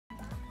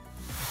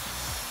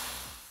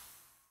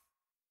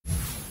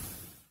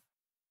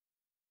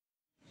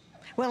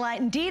Well,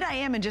 indeed I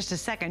am in just a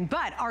second,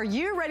 but are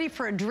you ready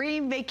for a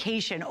dream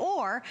vacation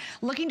or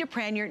looking to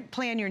plan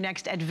your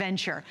next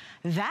adventure?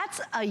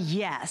 That's a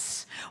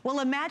yes. Well,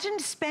 imagine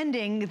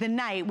spending the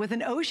night with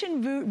an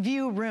ocean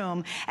view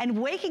room and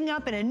waking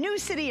up in a new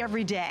city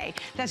every day.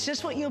 That's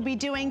just what you'll be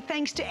doing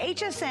thanks to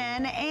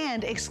HSN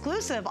and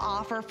exclusive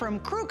offer from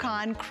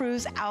CrewCon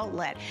Cruise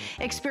Outlet.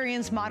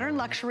 Experience modern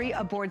luxury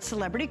aboard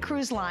celebrity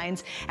cruise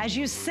lines as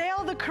you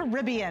sail the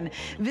Caribbean.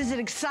 Visit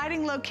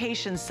exciting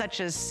locations such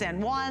as San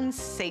Juan,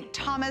 St.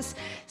 Thomas,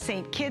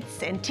 St.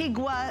 Kitts,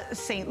 Antigua,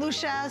 St.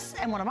 Lucia,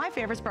 and one of my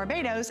favorites,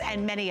 Barbados,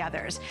 and many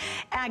others.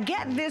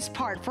 Get this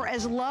part, for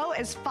as low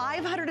as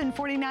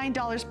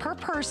 $549 per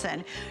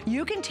person,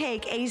 you can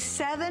take a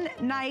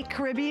 7-night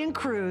Caribbean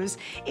cruise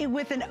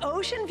with an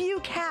ocean view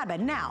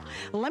cabin. Now,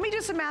 let me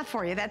do some math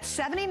for you. That's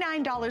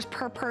 $79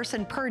 per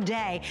person per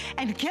day.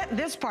 And get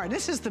this part,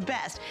 this is the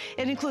best.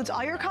 It includes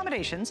all your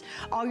accommodations,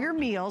 all your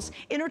meals,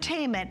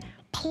 entertainment,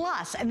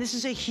 plus, and this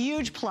is a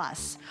huge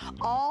plus,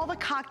 all the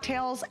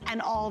cocktails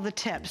and all the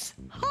tips.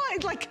 Oh,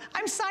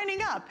 I'm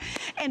signing up.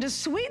 And to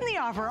sweeten the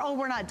offer, oh,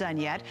 we're not done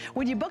yet.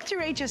 When you book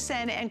through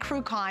HSN and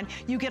CrewCon,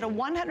 you get a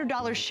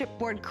 $100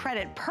 shipboard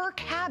credit per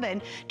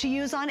cabin to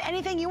use on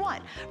anything you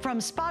want,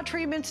 from spa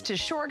treatments to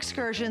shore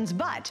excursions.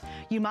 But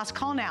you must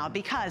call now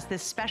because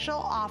this special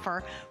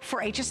offer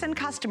for HSN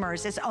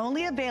customers is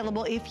only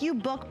available if you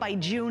book by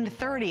June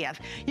 30th.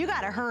 You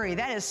gotta hurry.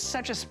 That is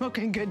such a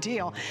smoking good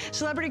deal.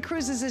 Celebrity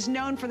Cruises is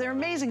known for their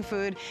amazing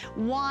food,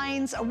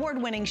 wines,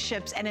 award-winning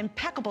ships, and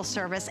impeccable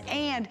service,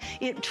 and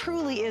it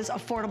truly is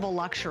affordable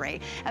luxury.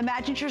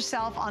 Imagine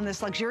yourself on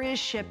this luxurious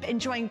ship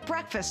enjoying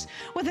breakfast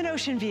with an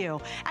ocean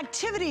view,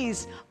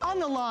 activities on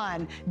the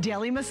lawn,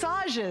 daily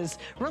massages,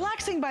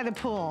 relaxing by the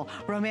pool,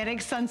 romantic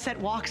sunset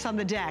walks on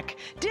the deck,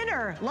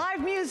 dinner,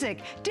 live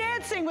music,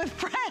 dancing with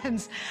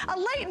friends, a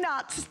late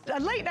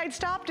night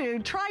stop to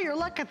try your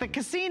luck at the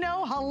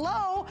casino.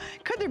 Hello,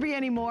 could there be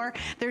any more?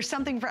 There's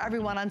something for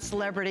everyone on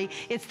Celebrity.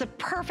 It's the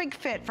perfect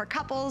fit for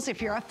couples,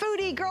 if you're a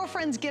foodie,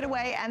 girlfriends,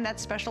 getaway, and that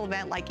special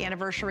event like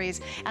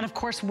anniversaries, and of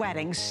course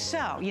weddings.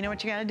 So, you know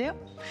what you gotta do?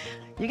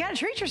 You gotta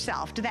treat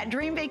yourself to that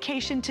dream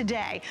vacation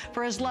today.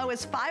 For as low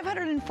as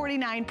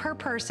 $549 per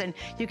person,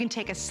 you can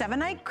take a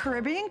 7-night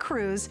Caribbean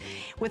cruise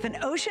with an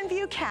ocean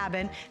view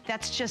cabin.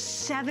 That's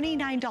just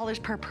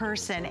 $79 per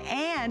person,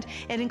 and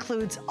it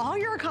includes all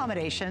your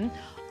accommodation,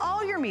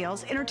 all your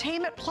meals,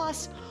 entertainment,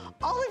 plus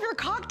all of your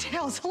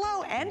cocktails,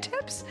 hello, and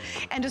tips.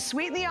 And to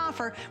sweeten the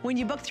offer, when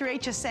you book through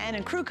HSN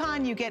and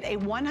CrewCon, you get a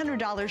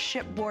 $100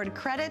 shipboard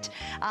credit.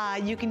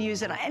 You can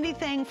use it on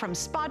anything from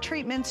spa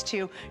treatments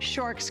to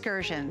shore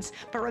excursions.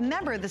 But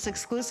remember, this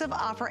exclusive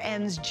offer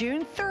ends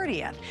June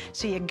 30th,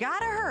 so you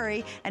gotta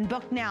hurry and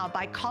book now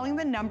by calling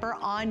the number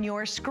on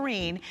your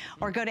screen,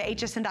 or go to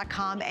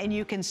hsn.com and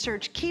you can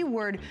search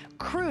keyword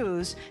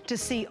cruise to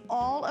see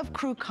all of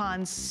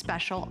CrewCon's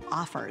special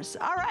offers.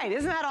 All right,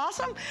 isn't that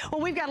awesome?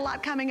 Well, we've got a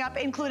lot coming up,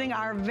 including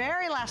our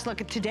very last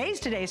look at today's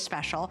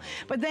special.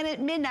 But then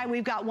at midnight,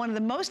 we've got one of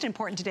the most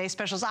important today's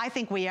specials I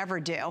think we ever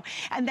do.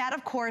 And that,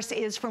 of course,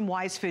 is from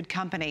Wise Food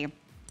Company.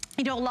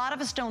 You know, a lot of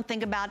us don't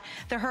think about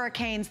the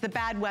hurricanes, the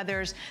bad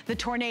weathers, the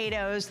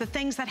tornadoes, the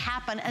things that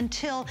happen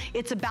until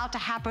it's about to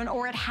happen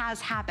or it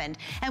has happened.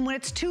 And when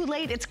it's too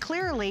late, it's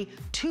clearly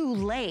too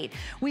late.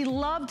 We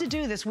love to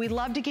do this. We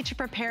love to get you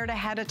prepared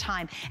ahead of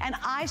time. And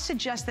I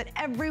suggest that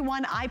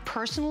everyone I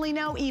personally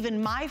know,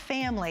 even my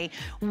family,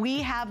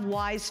 we have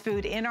Wise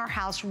Food in our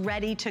house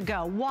ready to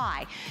go.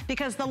 Why?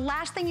 Because the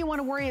last thing you want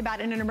to worry about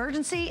in an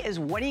emergency is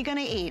what are you going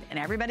to eat? And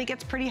everybody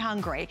gets pretty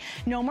hungry.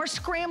 No more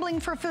scrambling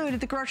for food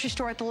at the grocery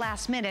store at the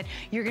last minute.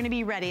 You're gonna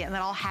be ready, and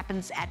that all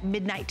happens at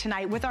midnight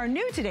tonight with our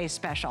new today's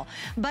special.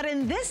 But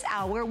in this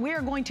hour, we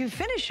are going to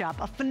finish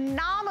up a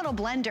phenomenal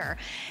blender.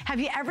 Have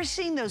you ever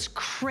seen those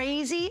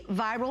crazy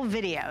viral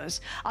videos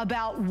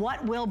about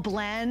what will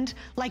blend?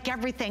 Like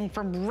everything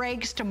from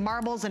rakes to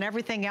marbles and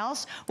everything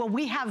else? Well,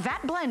 we have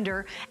that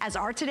blender as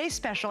our today's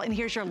special, and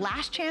here's your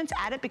last chance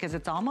at it because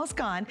it's almost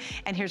gone,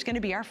 and here's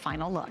gonna be our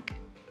final look.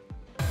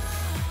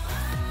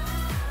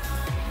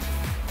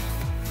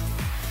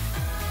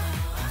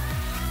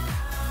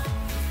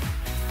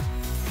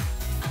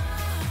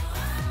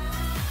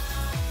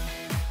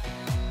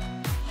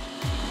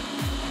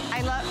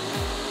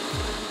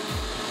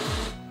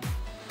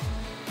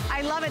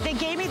 I love it. They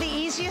gave me the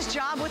easiest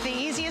job with the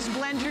easiest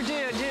blender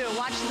do.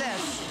 Watch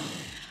this.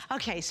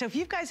 Okay, so if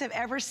you guys have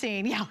ever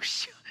seen,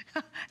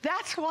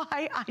 that's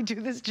why I do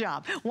this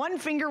job. One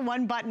finger,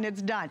 one button,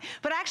 it's done.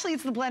 But actually,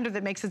 it's the blender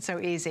that makes it so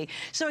easy.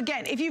 So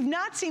again, if you've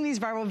not seen these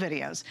viral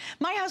videos,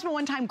 my husband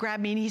one time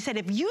grabbed me and he said,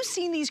 have you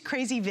seen these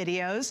crazy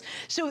videos?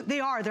 So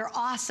they're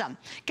awesome.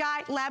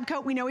 Guy, lab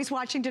coat, we know he's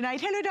watching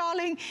tonight. Hello,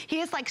 darling.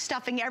 He is like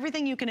stuffing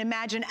everything you can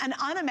imagine and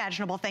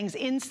unimaginable things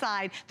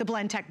inside the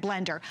Blendtec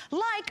blender.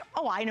 Like,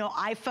 oh, I know,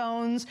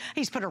 iPhones.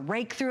 He's put a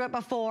rake through it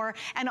before,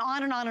 and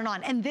on and on and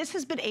on. And this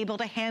has been able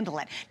to handle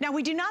it. Now,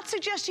 we do not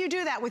suggest you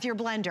do that with your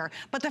blender. blender.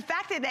 But the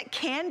fact that it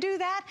can do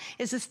that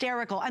is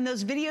hysterical. And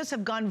those videos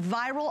have gone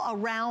viral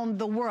around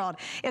the world.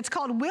 It's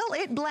called Will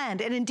It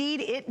Blend? And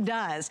indeed it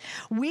does.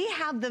 We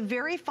have the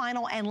very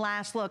final and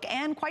last look,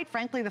 and quite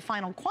frankly, the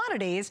final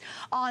quantities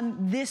on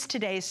this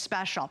today's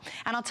special.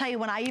 And I'll tell you,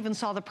 when I even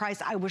saw the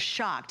price, I was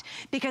shocked.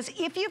 Because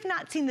if you've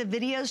not seen the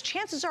videos,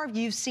 chances are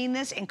you've seen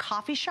this in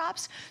coffee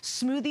shops,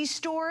 smoothie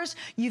stores,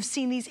 you've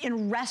seen these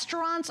in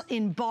restaurants,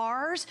 in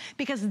bars,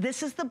 because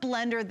this is the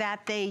blender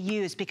that they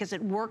use because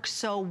it works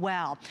so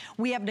well.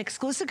 We have an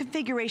exclusive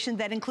configuration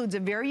that includes a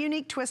very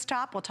unique twist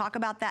top. We'll talk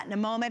about that in a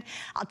moment.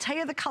 I'll tell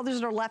you the colors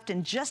that are left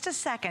in just a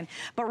second.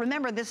 But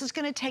remember, this is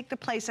going to take the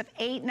place of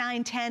 8,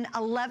 9, 10,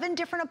 11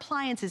 different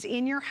appliances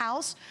in your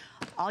house.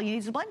 All you need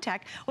is a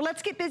Blendtec. Well,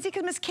 let's get busy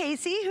because Miss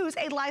Casey, who's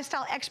a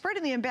lifestyle expert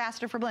and the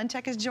ambassador for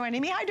Blendtec, is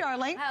joining me. Hi,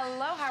 darling.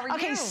 Hello, how are you?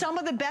 Okay, some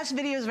of the best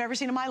videos I've ever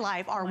seen in my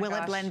life are Will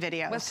It Blend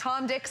videos. With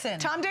Tom Dixon.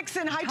 Tom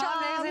Dixon, hi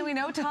Tom. Dixon, we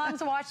know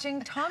Tom's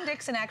watching. Tom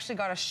Dixon actually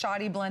got a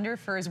shoddy blender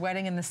for his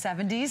wedding in the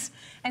 70s.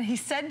 And he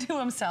said to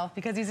himself,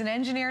 because he's an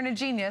engineer and a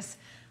genius,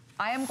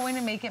 I am going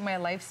to make it my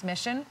life's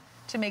mission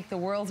to make the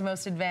world's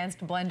most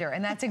advanced blender.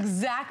 And that's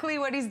exactly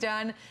what he's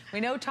done.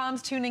 We know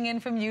Tom's tuning in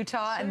from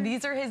Utah, and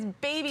these are his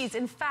babies.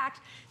 In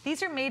fact,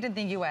 these are made in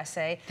the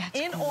USA. That's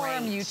in great.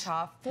 Orem,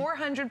 Utah.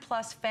 400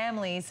 plus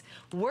families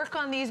work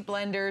on these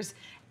blenders.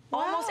 Wow.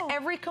 Almost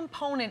every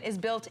component is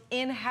built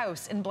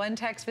in-house in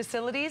Blendtec's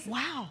facilities.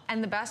 Wow.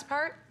 And the best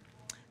part,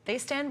 they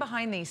stand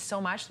behind these so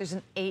much, there's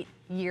an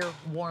 8-year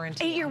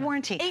warranty. 8-year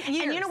warranty. 8 years. And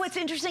you know what's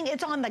interesting?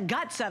 It's on the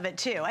guts of it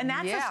too. And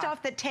that's the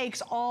stuff that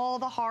takes all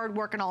the hard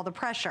work and all the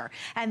pressure.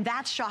 And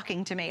that's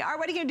shocking to me. All right,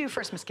 what are you gonna do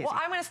first, Miss Casey? Well,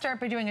 I'm gonna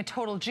start by doing a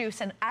total juice.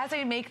 And as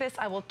I make this,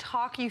 I will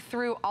talk you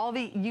through all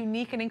the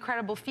unique and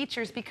incredible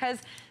features because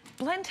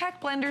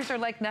Blendtec blenders are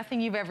like nothing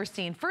you've ever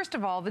seen. First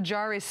of all, the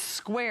jar is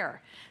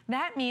square.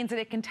 That means that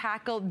it can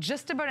tackle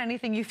just about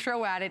anything you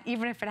throw at it,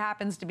 even if it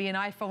happens to be an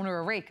iPhone or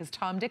a rake, as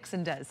Tom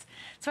Dixon does.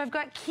 So I've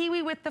got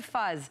kiwi with the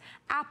fuzz,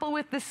 apple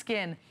with the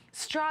skin,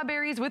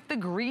 strawberries with the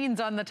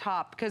greens on the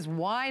top, because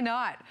why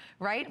not,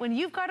 right? When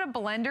you've got a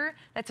blender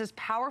that's as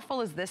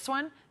powerful as this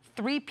one,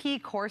 3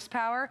 peak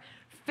horsepower,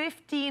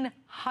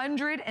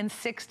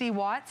 1,560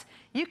 watts,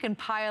 you can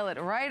pile it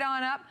right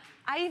on up.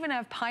 I even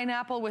have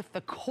pineapple with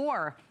the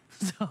core.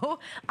 So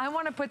I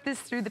want to put this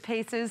through the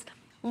paces,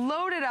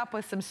 load it up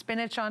with some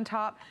spinach on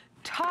top,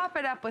 top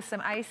it up with some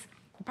ice.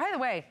 By the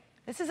way,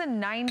 this is a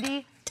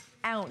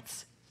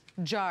 90-ounce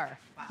jar.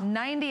 Wow.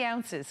 90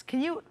 ounces. Can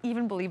you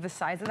even believe the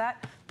size of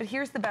that? But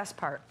here's the best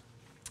part.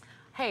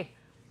 Hey,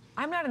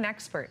 I'm not an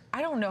expert.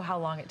 I don't know how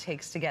long it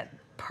takes to get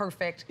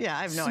perfect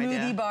I have no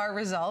smoothie idea. bar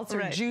results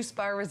or juice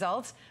bar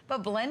results,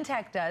 but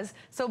Blendtec does.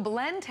 So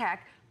Blendtec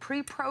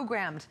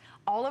pre-programmed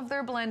all of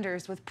their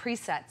blenders with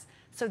presets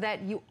so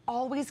that you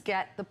always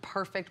get the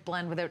perfect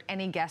blend without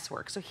any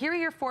guesswork. So here are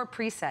your 4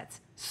 presets: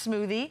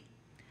 smoothie,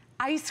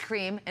 ice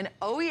cream, and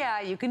oh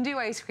yeah, you can do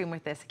ice cream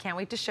with this. I can't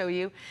wait to show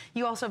you.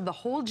 You also have the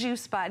whole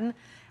juice button,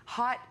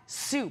 hot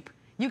soup.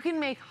 You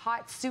can make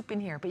hot soup in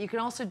here, but you can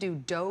also do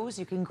doughs,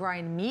 you can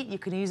grind meat, you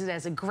can use it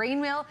as a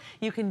grain mill,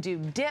 you can do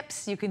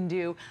dips, you can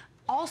do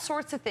all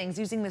sorts of things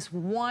using this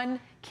one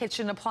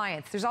kitchen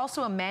appliance. There's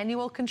also a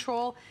manual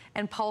control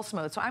and pulse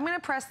mode. So I'm gonna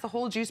press the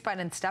whole juice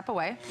button and step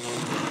away.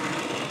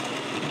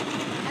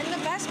 And the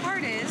best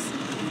part is,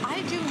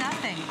 I do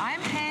nothing.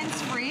 I'm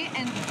hands-free,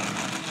 and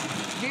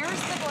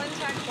here's the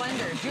Blendtec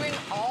blender doing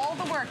all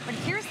the work. But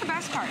here's the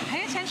best part.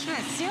 Pay attention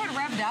to this. See how it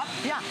revved up?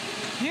 Yeah.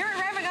 Hear it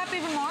revving up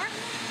even more?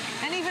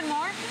 And even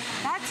more?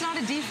 That's not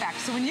a defect.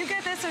 So when you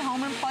get this at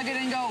home and plug it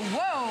in and go,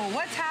 whoa,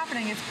 what's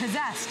happening? It's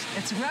possessed.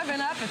 It's revving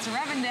up, it's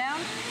revving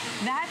down.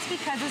 That's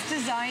because it's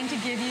designed to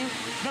give you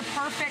the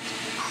perfect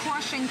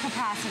crushing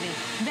capacity.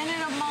 Then it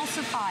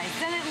emulsifies,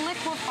 then it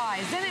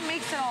liquefies, then it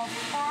makes it all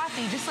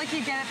frothy, just like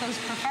you get at those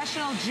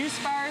professional juice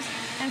bars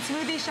and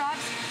smoothie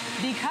shops,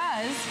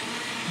 because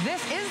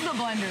this is the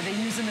blender they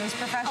use in those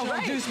professional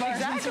juice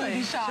bars and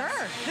smoothie shops.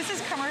 Sure. This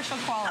is commercial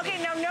quality.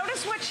 Okay, now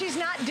notice what she's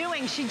not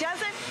doing. She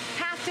doesn't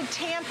have to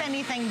tamp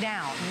anything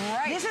down.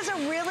 Right. This is a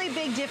really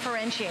big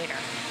differentiator.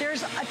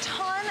 There's a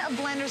ton of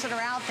blenders that are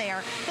out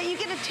there that you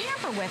get to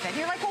tamper with it.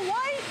 You're like, well,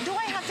 why do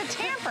I have to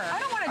tamper? I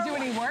don't want to do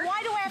any work.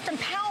 Why do I have to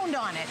pound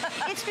on it?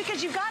 It's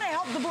because you've got to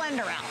help the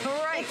blender out.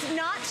 Right. It's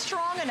not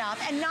strong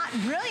enough and not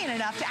brilliant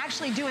enough to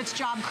actually do its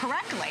job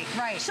correctly.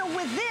 Right. So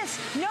with this,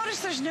 notice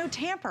there's no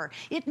tamper.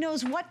 It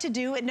knows what to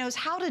do, it knows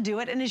how to do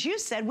it, and as you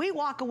said, we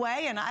walk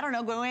away and, I don't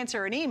know, go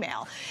answer an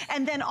email.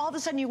 And then all of a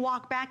sudden you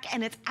walk back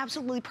and it's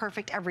absolutely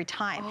perfect every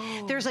time.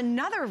 Oh. There's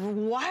another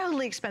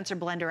wildly expensive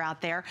blender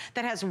out there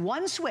that has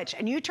one switch,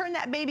 and you turn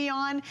that baby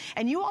on,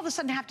 and you all of a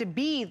sudden have to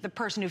be the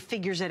person who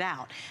figures it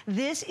out.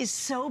 This is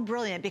so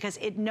brilliant because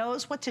it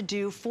knows what to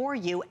do for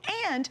you.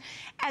 And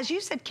as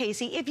you said,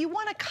 Casey, if you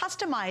want to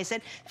customize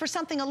it for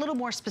something a little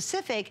more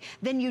specific,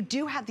 then you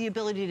do have the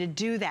ability to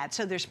do that.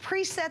 So there's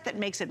preset that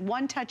makes it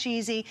one touch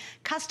easy,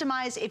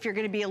 customize if you're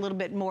going to be a little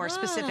bit more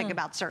specific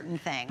about certain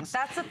things.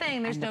 That's the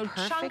thing. There's no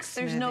chunks,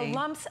 there's no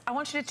lumps. I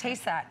want you to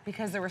taste that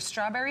because there were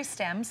strawberry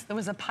stems, there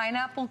was a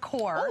pineapple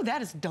core. Oh,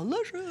 that is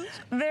delicious.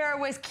 There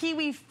was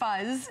kiwi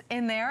fuzz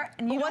in there.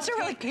 And was there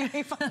really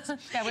kiwi fuzz?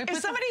 Yeah, if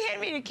somebody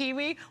handed me a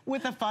kiwi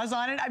with a fuzz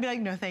on it, I'd be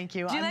like, no, thank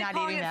you. I'm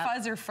not eating that.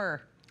 Fuzz or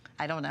fur?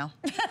 I don't know.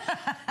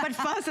 But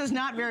fuzz is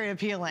not very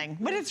appealing.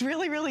 But it's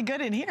really, really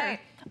good in here. Hey,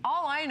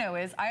 all I know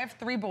is I have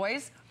 3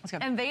 boys,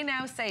 and they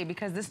now say,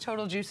 because this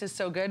Total Juice is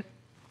so good,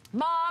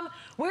 Mom,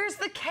 where's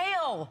the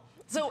kale?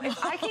 So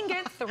if I can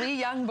get 3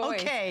 young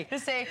boys to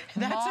say,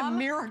 that's Mom, a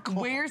miracle.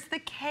 Where's the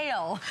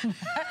kale?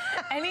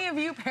 Any of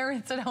you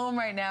parents at home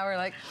right now are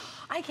like,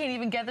 I can't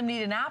even get them to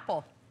eat an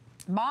apple.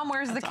 Mom,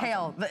 where's the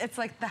kale? Awesome. It's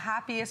like the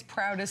happiest,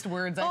 proudest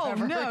words I've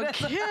ever heard. Oh, no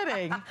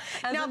kidding.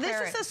 Now, this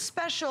parent. is a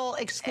special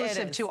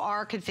exclusive to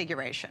our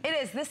configuration. It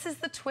is. This is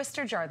the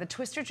twister jar. The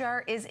twister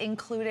jar is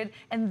included,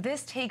 and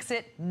this takes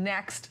it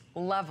next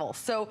level.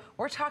 So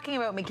we're talking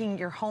about making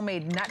your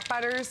homemade nut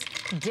butters,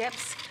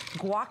 dips,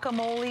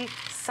 guacamole,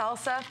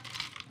 salsa,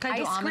 Can I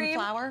do almond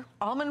flour?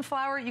 Almond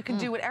flour, you can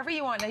do whatever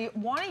you want. Now you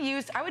want to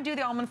use, I would do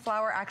the almond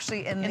flour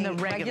actually in the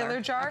regular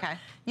jar. Okay.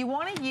 You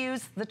want to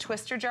use the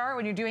twister jar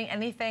when you're doing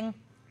anything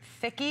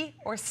thicky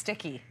or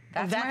sticky.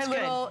 That's my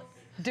little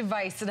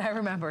device that I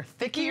remember.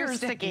 Thicky or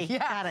sticky. Yeah.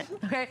 Got it.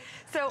 Okay,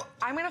 so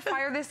I'm going to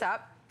fire this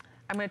up.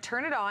 I'm going to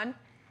turn it on.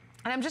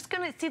 And I'm just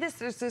gonna see this,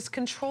 there's this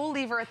control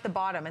lever at the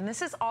bottom, and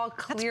this is all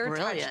clear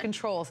touch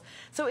controls.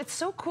 So it's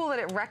so cool that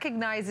it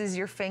recognizes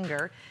your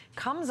finger,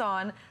 comes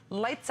on,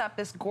 lights up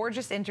this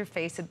gorgeous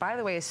interface. It, by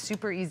the way, is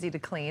super easy to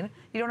clean.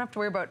 You don't have to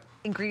worry about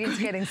ingredients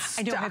getting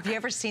stuck. I know, have you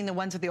ever seen the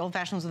ones with the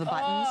old-fashioned ones with the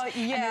buttons? Oh, yes.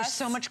 And there's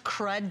so much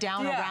crud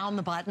down around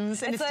the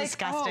buttons, and it's like,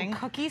 disgusting. Oh,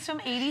 cookies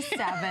from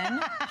 87,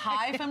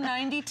 pie from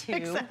 92.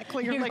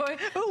 Exactly, you're like,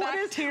 ooh, what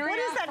is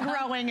that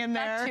growing in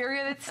there?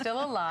 Bacteria that's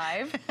still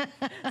alive,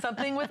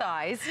 something with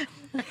eyes.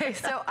 Okay,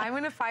 so I'm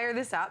gonna fire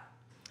this up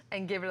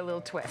and give it a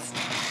little twist.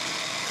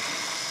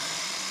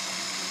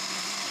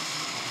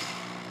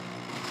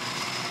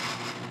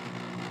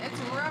 It's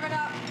revving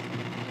up.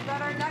 We've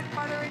got our nut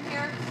butter in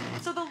here.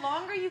 So the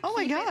longer you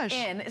keep it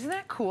in, isn't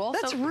that cool?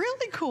 That's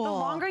really cool. The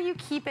longer you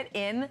keep it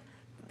in,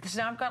 so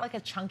now I've got like a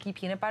chunky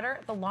peanut butter.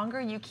 The longer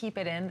you keep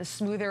it in, the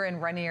smoother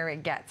and runnier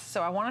it gets.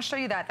 So I want to show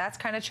you that. That's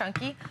kind of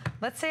chunky.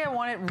 Let's say I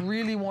want it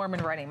really warm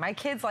and runny. My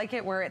kids like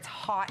it where it's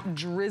hot,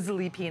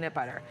 drizzly peanut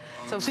butter.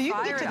 So you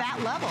can get to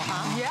that level,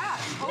 huh? Yeah.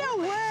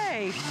 Totally. No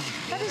way.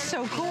 That is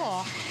so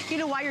cool. You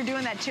know, while you're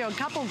doing that too, a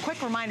couple of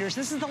quick reminders.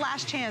 This is the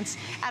last chance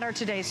at our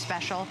today's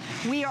special.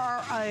 We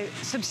are a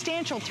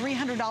substantial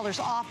 $300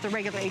 off the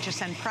regular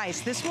HSN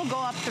price. This will go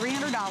up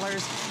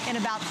 $300 in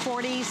about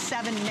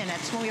 47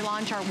 minutes when we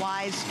launch our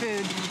Wise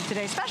Food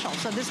Today special.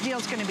 So this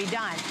deal's going to be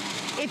done.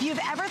 If you've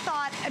ever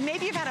thought,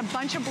 maybe you've had a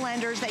bunch of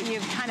blenders that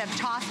you've kind of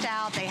tossed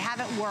out, they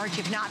haven't worked,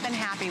 you've not been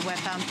happy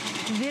with them,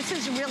 this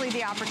is really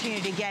the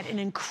opportunity to get an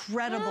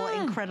incredible,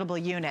 incredible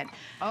unit.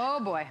 Oh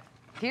boy,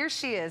 here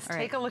she is.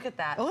 Take a look at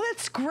that. Oh,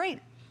 that's great.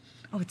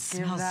 Oh, it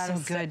smells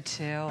so good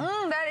too.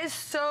 That is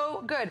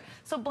so good.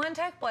 So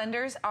Blendtec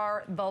Blenders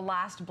are the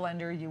last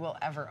blender you will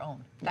ever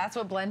own. That's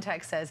what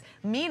Blendtec says,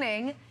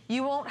 meaning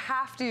you won't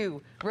have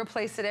to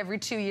replace it every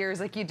 2 years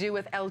like you do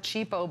with El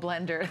Cheapo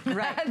blender.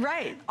 Right,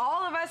 right.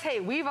 All of us, hey,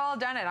 we've all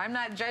done it. I'm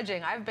not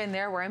judging. I've been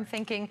there where I'm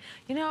thinking,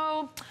 you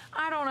know,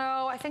 I don't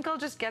know. I think I'll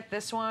just get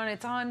this one.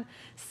 It's on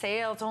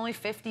sale. It's only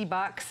 50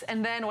 bucks.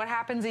 And then what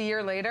happens a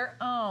year later?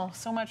 Oh,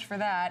 so much for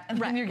that. And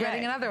then you're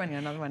getting another one.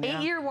 Another one,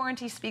 8-year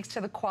warranty speaks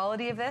to the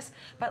quality of this,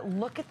 but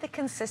look at the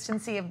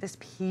consistency of this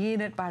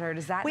peanut butter.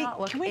 Does that not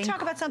look Can we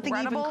talk about something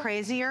even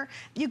crazier?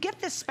 You get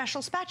this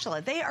special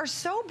spatula. They are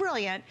so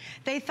brilliant.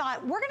 They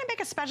thought, we're gonna make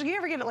a spatula. You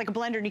ever get it like a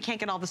blender and you can't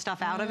get all the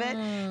stuff out of it?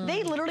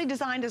 They literally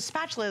designed a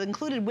spatula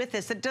included with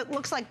this that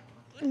looks like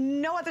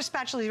no other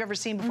spatula you've ever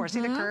seen before.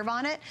 See the curve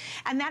on it?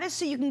 And that is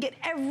so you can get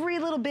every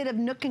little bit of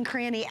nook and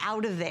cranny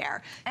out of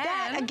there. And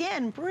that,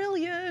 again,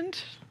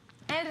 brilliant.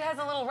 And it has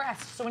a little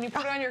rest. So when you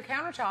put it on your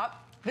countertop,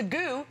 the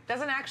goo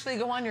doesn't actually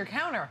go on your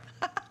counter.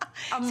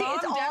 See,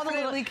 it's all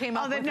definitely came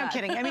up with no that.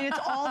 kidding. I mean, it's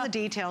all the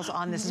details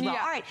on this as well.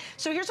 Yeah. All right,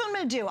 so here's what I'm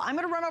gonna do. I'm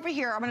gonna run over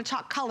here. I'm gonna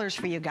talk colors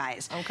for you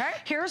guys. Okay.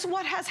 Here's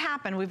what has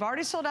happened. We've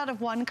already sold out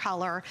of one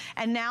color,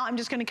 and now I'm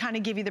just gonna kind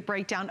of give you the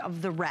breakdown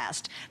of the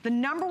rest. The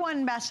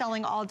 #1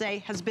 best-selling all day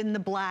has been the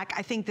black.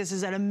 I think this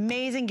is an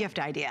amazing gift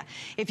idea.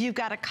 If you've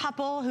got a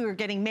couple who are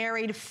getting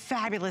married,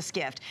 fabulous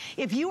gift.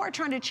 If you are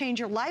trying to change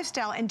your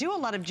lifestyle and do a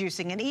lot of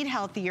juicing and eat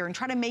healthier and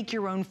try to make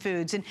your own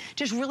foods and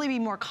just really be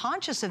more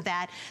conscious of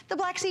that, the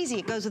black's easy.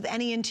 It goes with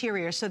any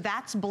interior, so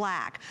that's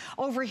black.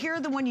 Over here,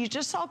 the one you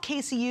just saw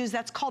Casey use,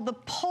 that's called the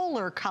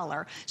polar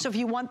color. So if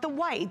you want the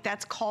white,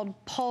 that's called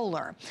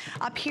polar.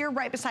 Up here,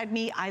 right beside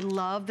me, I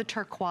love the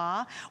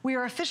turquoise. We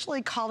are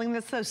officially calling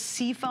this the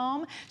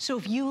seafoam. So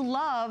if you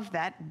love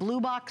that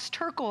blue box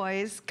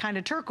turquoise, kind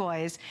of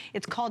turquoise,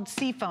 it's called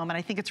seafoam, and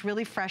I think it's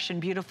really fresh and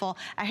beautiful.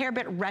 A hair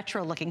bit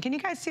retro looking. Can you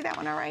guys see that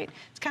one all right?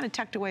 It's kind of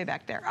tucked away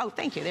back there. Oh,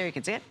 thank you. There you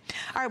can see it.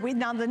 All right,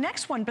 now the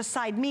next one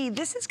beside me,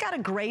 this has got a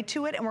gray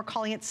to it, and we're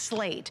calling it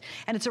slate.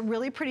 And it's a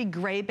really pretty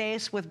gray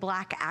base with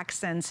black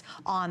accents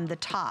on the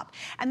top.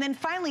 And then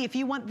finally, if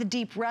you want the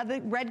deep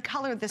red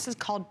color, this is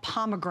called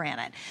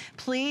pomegranate.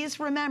 Please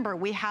remember,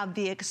 we have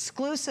the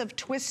exclusive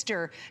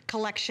Twister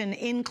collection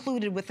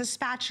included with the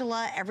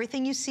spatula,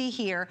 everything you see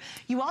here.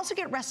 You also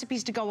get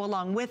recipes to go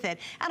along with it.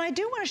 And I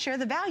do want to share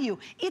the value.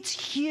 It's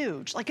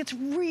huge. Like, it's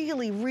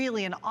really,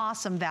 really an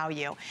awesome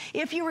value.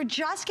 If you were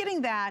just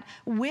getting that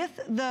with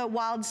the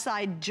Wild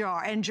Side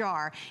jar,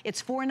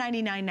 it's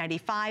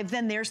 $499.95.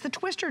 Then there's the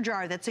Twister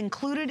jar that's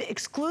included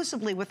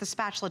exclusively with the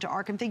spatula to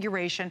our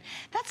configuration.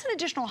 That's an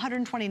additional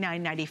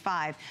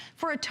 $129.95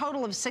 for a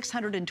total of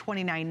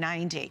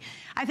 $629.90.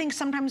 I think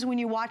sometimes when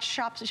you watch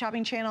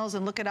shopping channels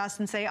and look at us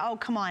and say, oh,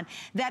 come on,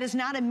 that is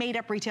not a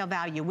made-up retail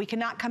value. We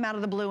cannot come out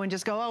of the blue and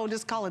just go, oh,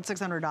 just call it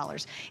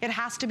 $600. It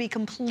has to be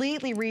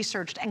completely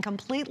researched and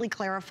completely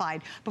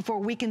clarified before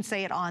we can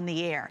say it on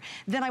the air.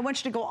 Then I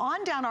want you to go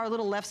on down our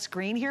little left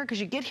screen here, because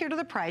you get here to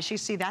the price, you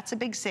see that's a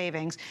big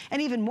savings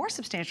and even more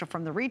substantial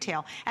from the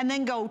retail, and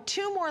then go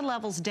 2 more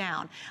levels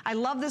down. I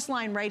love this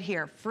line right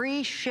here,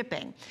 free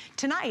shipping.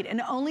 Tonight,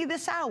 and only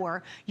this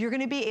hour, you're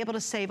gonna be able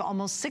to save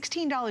almost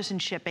 $16 in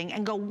shipping,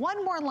 and go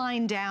 1 more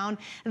line down.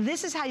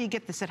 This is how you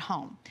get this at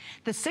home.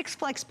 The 6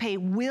 Flex Pay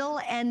will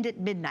end at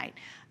midnight.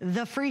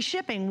 The free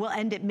shipping will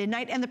end at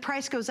midnight, and the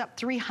price goes up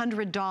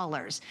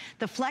 $300.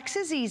 The Flex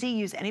is easy.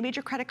 Use any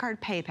major credit card,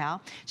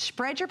 PayPal.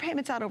 Spread your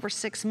payments out over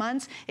 6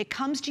 months. It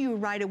comes to you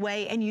right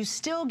away, and you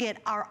still get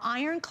our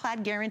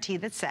ironclad guarantee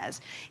that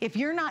says, if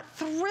you're not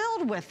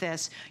thrilled with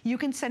this, you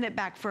can send it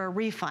back for a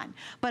refund.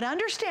 But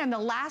understand, the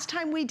last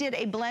time we did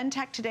a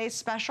Blendtec Today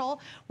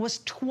special was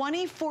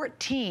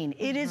 2014.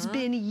 It has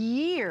been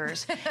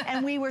years,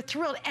 and we were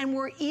thrilled. And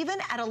we're even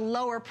at a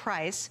lower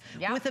price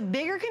with a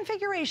bigger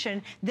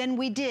configuration than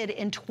we did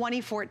in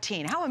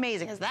 2014. How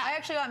amazing is that? I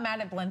actually got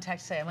mad at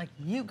Blendtec today. I'm like,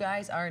 you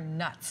guys are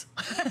nuts.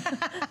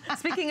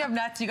 Speaking of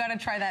nuts, you got to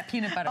try that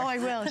peanut butter. Oh, I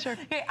will, sure.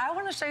 Okay, I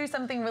want to show you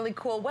something really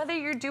cool. Whether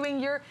you're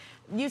doing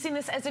using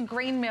this as a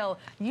grain mill,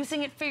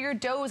 using it for your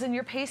doughs and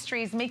your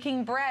pastries,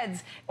 making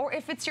breads, or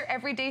if it's your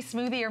everyday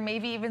smoothie or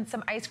maybe even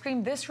some ice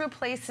cream, this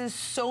replaces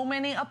so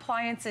many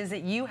appliances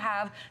that you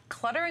have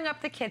cluttering up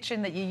the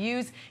kitchen that you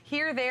use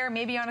here, there,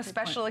 maybe on a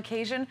special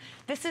occasion.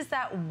 This is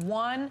that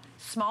one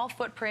small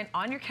footprint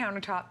on your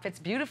countertop, fits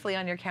beautifully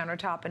on your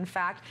countertop, in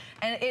fact,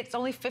 and it's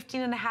only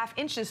 15.5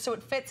 inches, so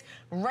it fits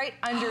right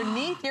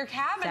underneath your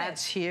cabinet.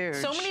 That's huge.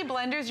 So many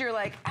blenders, you're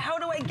like, how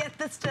do I get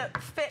this to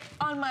fit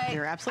on my,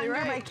 You're absolutely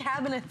under right. my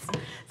cabinets?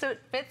 So it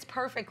fits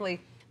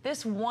perfectly.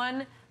 This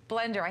one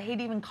blender, I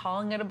hate even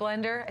calling it a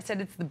blender. I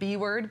said it's the B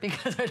word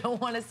because I don't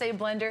want to say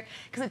blender,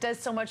 because it does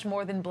so much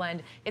more than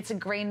blend. It's a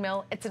grain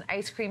mill, it's an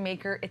ice cream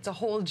maker, it's a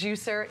whole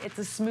juicer, it's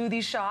a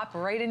smoothie shop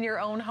right in your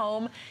own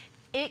home.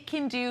 It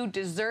can do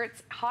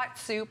desserts, hot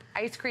soup,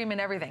 ice cream, and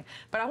everything.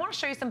 But I want to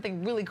show you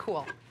something really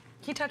cool.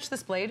 Can you touch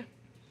this blade?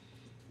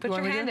 Put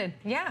your hand in.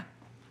 Yeah.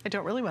 I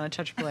don't really want to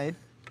touch a blade.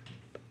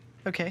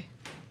 Okay.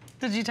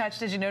 Did you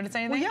notice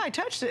anything? Well, yeah, I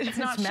touched it. It's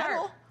not metal.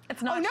 Sharp.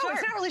 It's not sharp.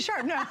 it's not really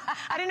sharp. No,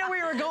 I didn't know where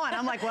you were going.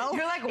 I'm like, well,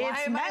 you're like, why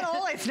it's am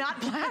metal, it's not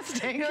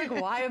plastic. You're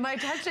like, why am I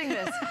touching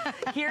this?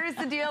 Here's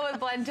the deal with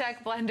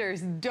Blendtec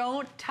blenders.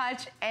 Don't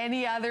touch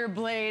any other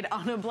blade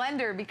on a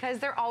blender because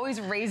they're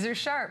always razor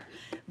sharp.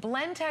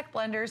 Blendtec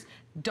blenders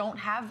don't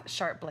have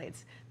sharp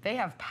blades. They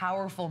have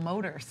powerful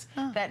motors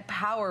that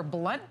power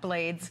blunt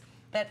blades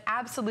that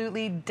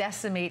absolutely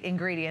decimate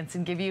ingredients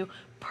and give you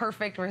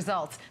perfect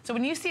results. So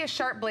when you see a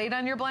sharp blade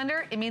on your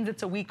blender, it means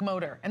it's a weak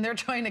motor, and they're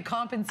trying to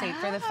compensate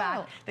for the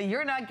fact that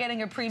you're not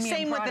getting a premium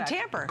Same product. with the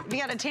tamper. If you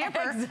got a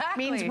tamper,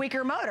 Exactly. means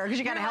weaker motor, because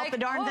you got to help like, the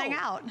darn thing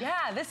out.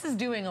 Yeah, this is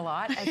doing a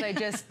lot as I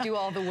just do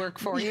all the work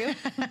for you.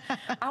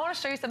 I want to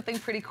show you something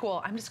pretty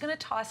cool. I'm just going to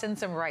toss in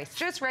some rice,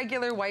 just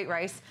regular white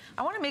rice.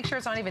 I want to make sure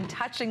it's not even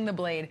touching the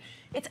blade.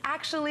 It's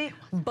actually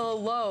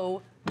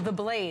below the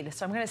blade.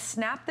 So I'm going to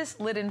snap this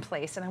lid in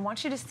place, and I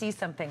want you to see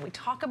something. We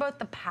talk about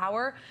the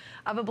power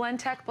of a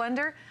Blendtec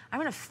blender. I'm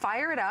going to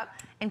fire it up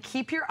and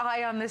keep your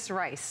eye on this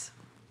rice.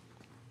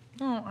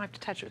 Oh, I have to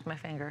touch it with my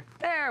finger.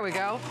 There we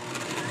go.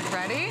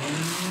 Ready?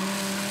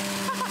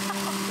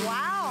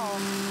 Wow.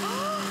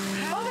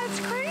 Oh, that's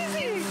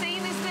crazy. How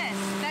insane is this?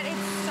 That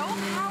it's so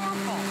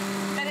powerful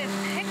that it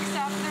picks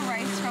up the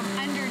rice from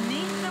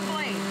underneath the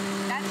blade.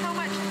 That's how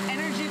much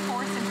energy,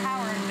 force, and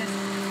power this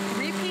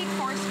repeat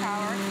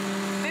horsepower,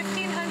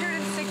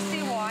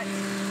 1,560 watts,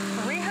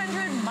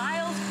 300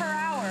 miles per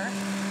hour.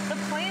 The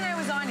plane I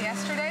was on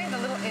yesterday, the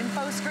little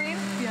info screen,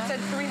 said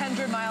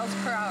 300 miles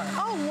per hour.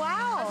 Oh,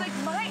 wow. I was like,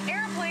 my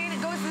airplane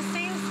goes the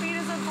same speed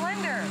as a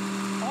blender.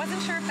 What's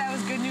wasn't sure if that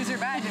was good news or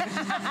bad news.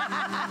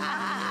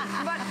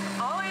 But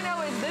all I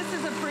know is this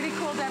is a pretty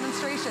cool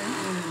demonstration.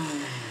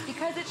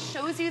 Because it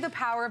shows you the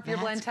power of your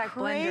Blendtec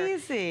blender.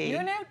 Crazy.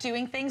 You're now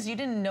doing things you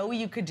didn't know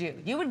you could do.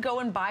 You would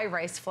go and buy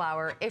rice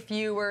flour if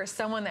you were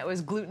someone that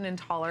was gluten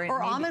intolerant.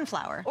 Or almond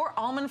flour. Or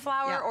almond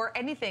flour or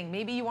anything.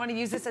 Maybe you want to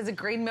use this as a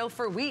grain mill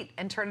for wheat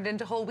and turn it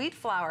into whole wheat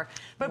flour.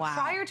 But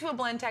prior to a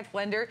Blendtec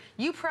blender,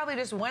 you probably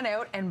just went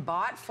out and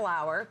bought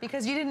flour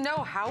because you didn't know,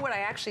 how would I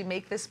actually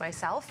make this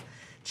myself?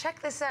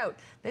 Check this out.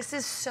 This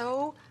is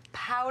so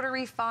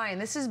powdery fine.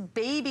 This is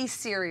baby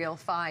cereal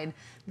fine.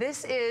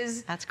 This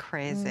is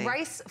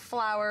rice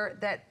flour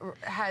that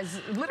has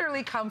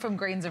literally come from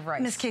grains of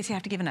rice. Miss Casey, I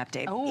have to give an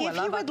update. Oh, if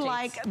you would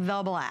like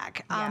the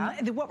black,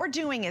 what we're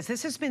doing is,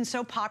 this has been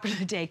so popular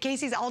today.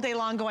 Casey's all day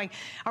long going,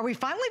 are we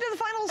finally to the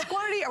final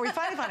quantity? Are we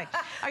finally?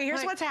 All right,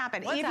 here's what's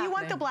happened. If you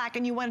want the black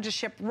and you want it to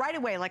ship right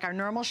away, like our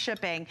normal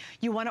shipping,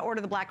 you want to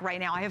order the black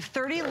right now. I have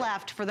 30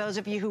 left for those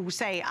of you who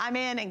say, I'm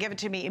in, and give it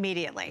to me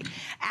immediately.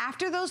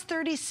 After those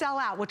 30 sell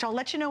out, which I'll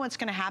let you know what's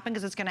going to happen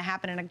because it's going to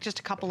happen in just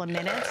a couple of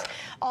minutes,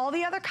 all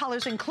the other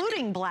colors,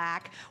 including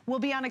black, will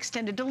be on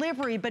extended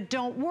delivery. But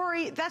don't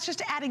worry, that's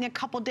just adding a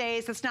couple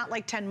days. It's not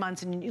like 10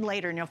 months and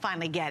later and you'll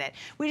finally get it.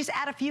 We just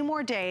add a few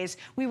more days.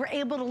 We were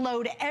able to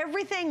load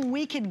everything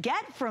we could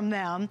get from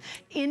them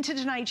into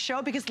tonight's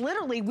show because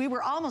literally we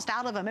were almost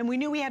out of them, and we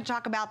knew we had to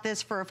talk about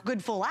this for a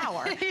good full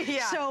hour.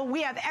 So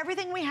we have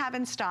everything we have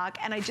in stock,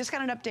 and I just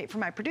got an update from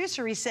my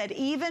producer. He said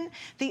even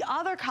the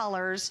other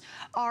colors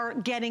are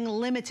getting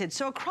limited.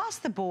 So across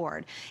the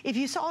board, if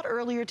you saw it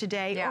earlier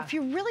today, or if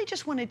you really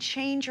just want to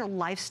change your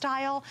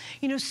lifestyle,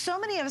 you know, so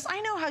many of us,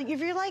 I know how, if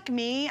you're like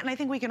me, and I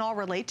think we can all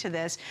relate to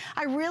this,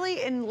 I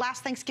really, in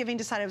last Thanksgiving,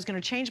 decided I was going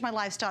to change my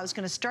lifestyle. I was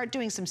going to start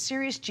doing some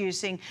serious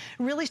juicing,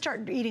 really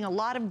start eating a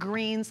lot of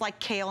greens like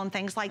kale and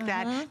things like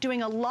that,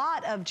 doing a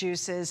lot of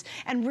juices,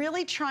 and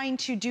really trying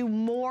to do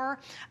more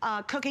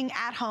cooking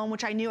at home,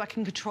 which I knew I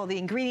can control the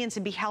ingredients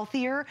and be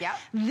healthier.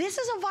 This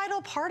is a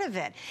vital part of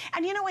it.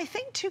 And you know, I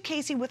think too,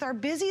 Casey, with our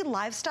busy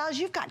lifestyles,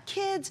 you've got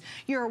kids,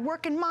 you're a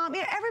working mom,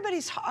 you know,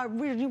 everybody's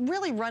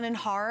really running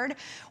hard.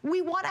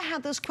 We want to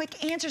have those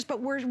quick answers, but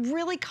we're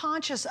really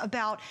conscious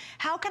about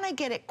how can I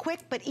get it quick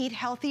but eat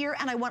healthier,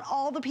 and I want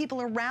all the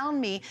people around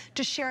me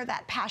to share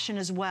that passion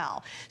as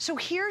well. So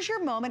here's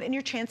your moment and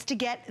your chance to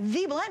get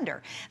the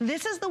blender.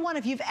 This is the one,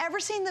 if you've ever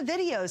seen the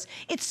videos,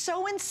 it's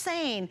so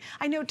insane.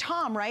 I know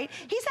Tom, right?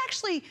 He's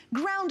actually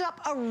ground up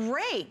a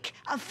rake,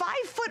 a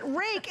 5-foot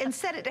rake, and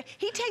set it,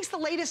 he takes the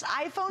latest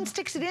iPhone,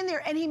 sticks it in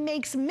there, and he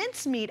makes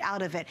mincemeat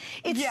out of it.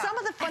 It's some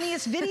of the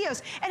funniest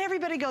videos, and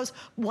everybody goes,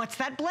 what's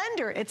that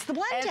blender? It's the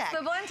Blendtec. It's the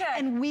Blendtec.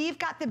 And we've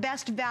got the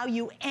best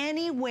value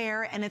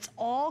anywhere, and it's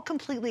all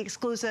completely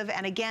exclusive.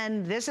 And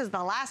again, this is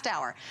the last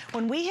hour.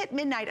 When we hit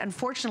midnight,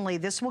 unfortunately,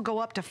 this will go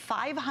up to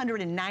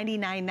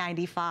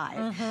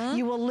 $599.95.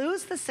 You will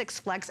lose the 6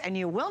 flex, and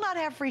you will not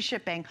have free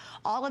shipping.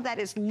 All of that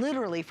is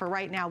literally for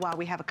right now while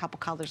we have a couple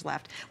colors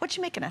left. What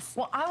you making us?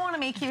 Well, I want to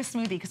make you a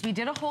smoothie because we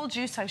did a whole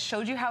juice. I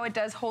showed you how it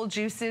does whole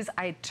juices.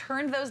 I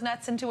turned those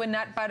nuts into a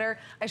nut butter.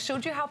 I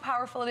showed you how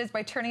powerful it is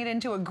by turning it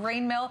into a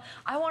grain mill.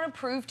 I want to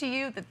prove to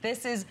you that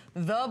this is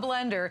the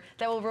blender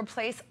that will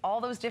replace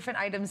all those different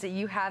items that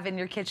you have in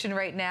your kitchen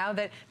right now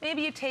that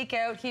maybe you take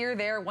out here,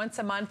 there, once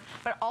a month,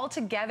 but all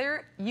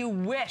together, you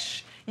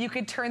wish you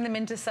could turn them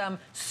into some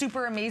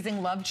super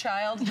amazing love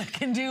child that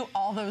can do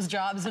all those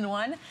jobs in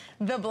one.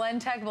 The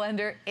Blendtec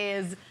blender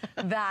is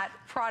that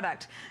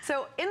product.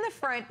 So in the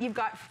front, you've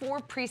got 4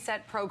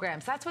 preset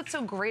programs. That's what's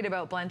so great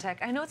about Blendtec.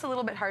 I know it's a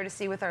little bit hard to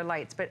see with our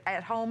lights, but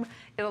at home,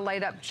 it'll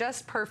light up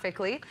just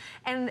perfectly.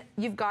 And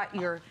you've got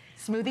your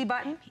smoothie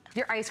button,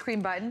 your ice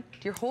cream button,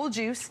 your whole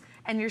juice,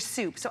 and your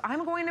soup. So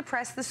I'm going to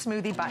press the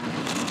smoothie button.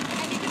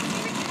 And you can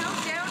see the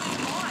countdown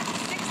is on,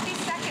 60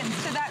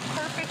 seconds to that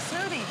perfect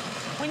smoothie.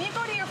 When you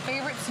go to your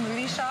favorite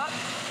smoothie shop,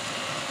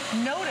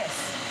 notice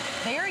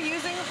they are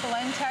using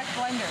Blendtec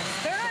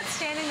blenders. They're not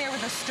standing there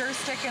with a stir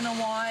stick and a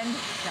wand.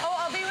 Oh,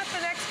 I'll be with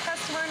the next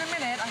customer in a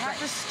minute. I have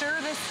to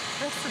stir this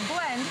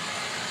blend.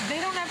 They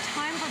don't have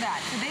time for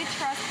that. So they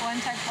trust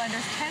Blendtec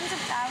blenders. Tens of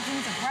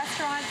thousands of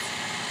restaurants,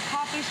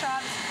 coffee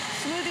shops,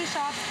 smoothie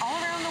shops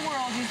all around the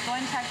world use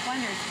Blendtec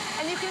blenders.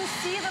 And you can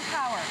see the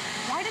power.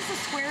 Why does the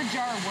square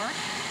jar work?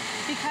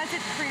 Because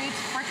it creates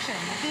friction.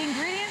 If the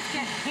ingredients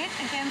get hit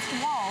against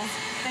walls,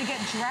 they get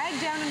dragged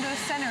down into the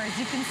center, as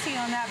you can see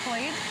on that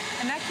blade,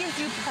 and that gives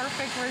you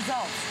perfect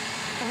results.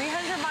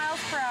 300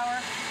 miles per hour,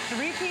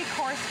 3 peak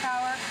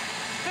horsepower,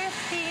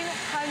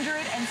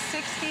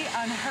 1,560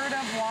 unheard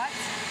of watts,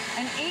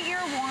 an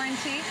 8-year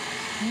warranty,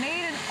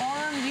 made in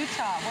Orem,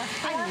 Utah, where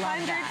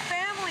 400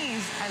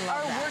 families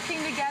are working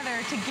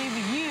together to give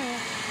you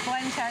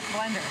Blendtec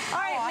Blenders. All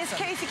right, awesome. Miss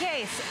Casey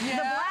Case. Yeah.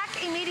 The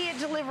black immediate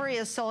delivery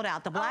is sold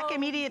out. The black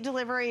immediate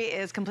delivery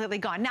is completely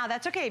gone. Now,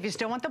 that's okay if you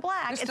still want the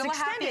black. There's it's still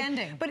extended, a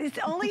happy ending. but it's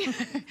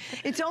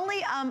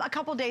only a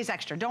couple days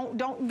extra.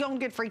 Don't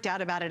get freaked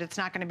out about it. It's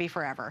not going to be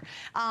forever.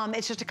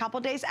 It's just a couple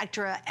days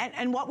extra.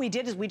 And what we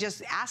did is we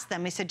just asked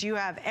them. We said, "Do you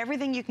have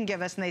everything you can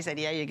give us?" And they said,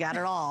 "Yeah, you got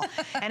it all."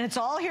 And it's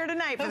all here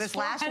tonight for this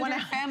last one.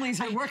 Families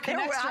are working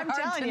extra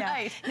hard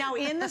tonight. Now,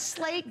 in the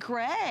slate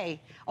gray,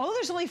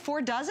 there's only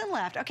 4 dozen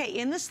left. Okay,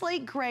 in the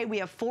slate gray, we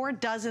have 4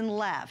 dozen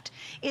left.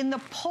 In the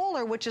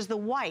polar, which is the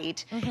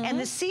white, and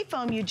the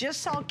seafoam you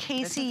just saw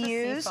Casey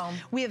use,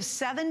 we have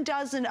 7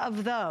 dozen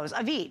of those,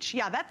 of each.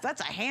 Yeah,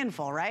 that's a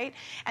handful, right?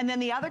 And then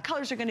the other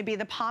colors are going to be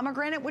the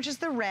pomegranate, which is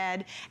the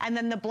red, and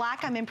then the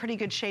black. I'm in pretty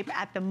good shape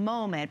at the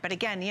moment. But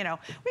again, you know,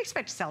 we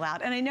expect to sell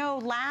out. And I know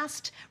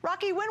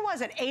Rocky, when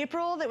was it?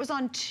 April? That was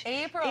on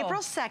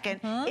April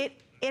 2nd.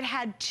 It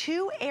had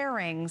 2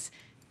 airings,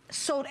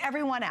 sold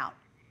everyone out.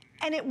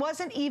 And it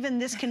wasn't even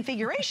this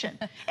configuration.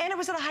 And it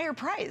was at a higher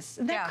price.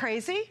 Isn't that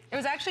crazy? It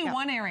was actually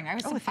 1 airing. I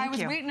was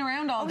waiting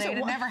around all day and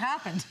it never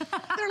happened.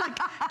 They're like,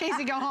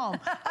 Casey, go home.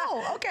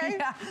 Oh, okay.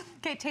 Yeah.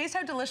 Okay, taste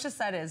how delicious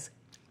that is.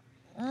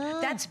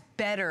 That's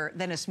better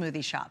than a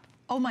smoothie shop.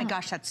 Oh my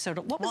gosh, that's so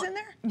delicious. What was in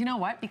there? You know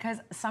what? Because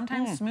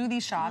sometimes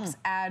smoothie shops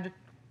add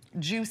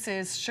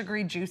juices,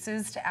 sugary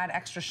juices to add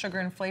extra sugar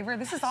and flavor.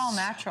 This is all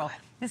natural. So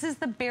this is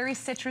the berry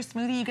citrus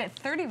smoothie. You get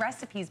 30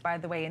 recipes, by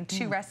the way, in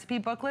 2 recipe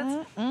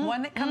booklets.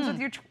 One that comes with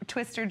your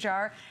twister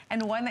jar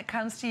and one that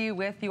comes to you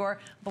with your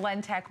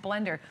Blendtec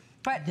blender.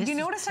 But you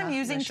notice I'm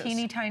using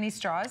teeny tiny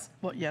straws?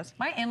 Well, yes.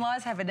 My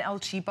in-laws have an El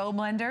Cheapo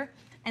blender,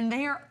 and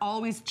they are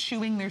always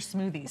chewing their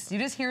smoothies. You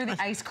just hear the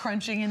ice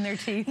crunching in their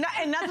teeth.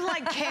 And nothing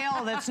like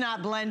kale that's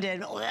not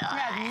blended.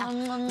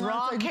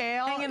 Raw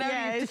kale,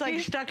 it's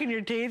like stuck in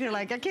your teeth. You're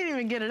like, I can't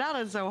even get it out,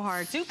 it's so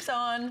hard. Soup's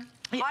on.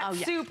 Hot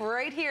soup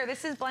right here.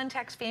 This is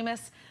Blendtec's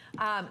famous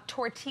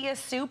tortilla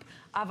soup.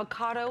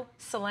 Avocado,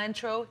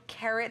 cilantro,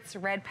 carrots,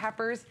 red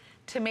peppers,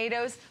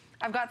 tomatoes.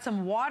 I've got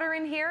some water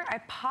in here. I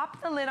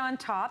popped the lid on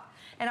top,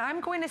 and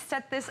I'm going to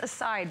set this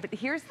aside. But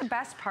here's the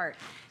best part.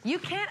 You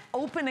can't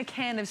open a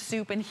can of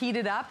soup and heat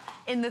it up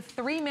in the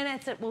 3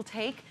 minutes it will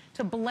take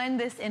to blend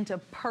this into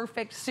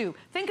perfect soup.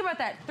 Think about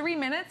that, 3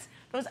 minutes.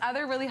 Those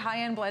other really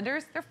high-end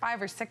blenders, they're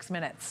 5 or 6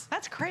 minutes.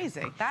 That's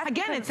crazy.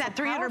 Again, it's that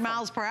 300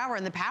 miles per hour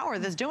and the power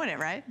that's doing it,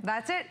 right?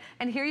 That's it.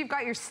 And here you've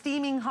got your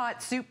steaming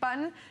hot soup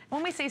button.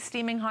 When we say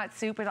steaming hot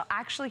soup, it'll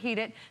actually heat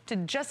it to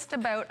just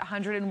about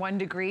 101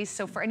 degrees.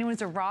 So for anyone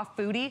who's a raw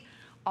foodie,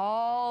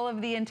 all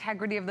of the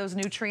integrity of those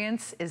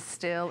nutrients is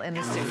still in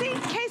the soup. See,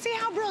 Casey,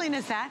 how brilliant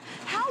is that?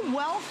 How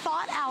well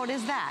thought out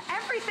is that?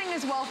 Everything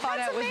is well thought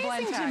out with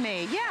Blendtec. That's amazing to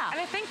me, yeah. And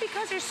I think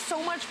because there's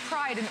so much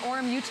pride in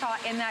Orem, Utah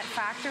in that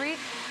factory,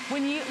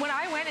 when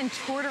I went and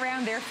toured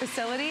around their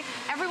facility,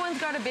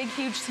 everyone's got a big,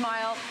 huge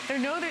smile. They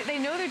know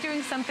they're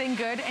doing something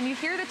good, and you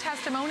hear the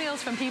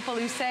testimonials from people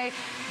who say,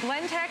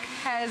 Blendtec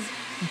has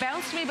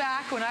bounced me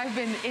back when I've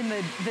been in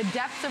the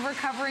depths of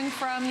recovering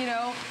from, you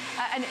know,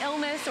 an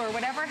illness or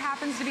whatever it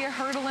happens to be a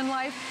hurdle in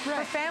life. Right.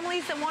 For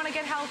families that want to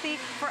get healthy,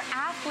 for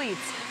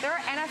athletes. There are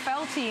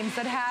NFL teams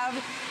that have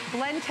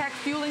Blendtec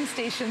fueling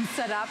stations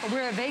set up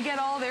where they get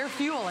all their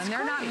fuel and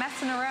they're not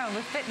messing around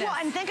with fitness. Well,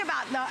 and think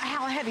about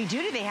how heavy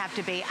duty they have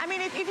to be. I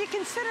mean, if you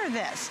consider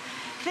this,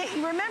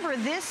 remember,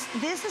 this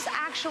is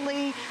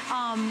actually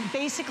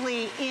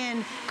basically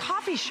in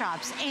coffee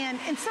shops and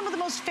in some of the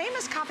most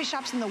famous coffee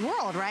shops in the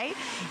world, right?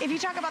 If you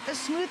talk about the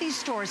smoothie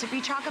stores, if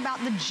you talk about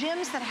the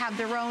gyms that have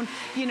their own,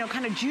 you know,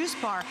 kind of juice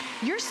bar,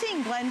 you're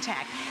seeing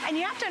Blendtec. And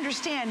you have to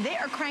understand, they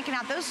are cranking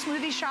out, those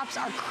smoothie shops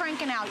are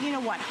cranking out, you know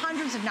what,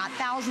 hundreds if not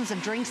thousands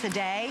of drinks a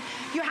day.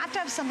 You have to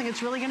have something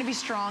that's really going to be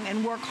strong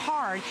and work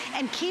hard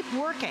and keep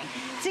working.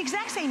 It's the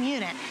exact same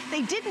unit.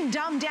 They didn't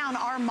dumb down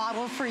our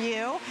model for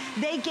you.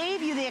 They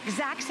gave you the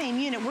exact same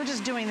unit. We're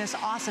just doing this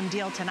awesome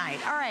deal tonight.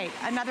 All right,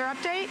 another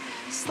update.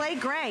 Slate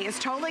Gray is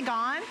totally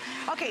gone.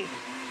 Okay,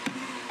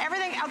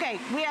 everything, okay,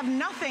 we have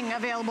nothing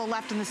available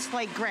left in the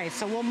Slate Gray,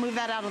 so we'll move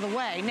that out of the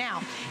way.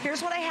 Now,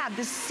 here's what I have.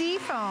 The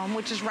Seafoam,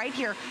 which is right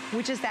here,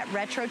 which is that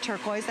retro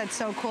turquoise. That's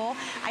so cool.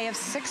 I have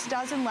 6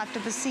 dozen left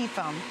of the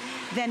Seafoam.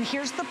 Then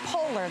here's the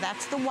Polar,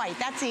 that's the white.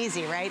 That's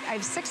easy, right? I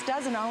have 6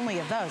 dozen only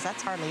of those.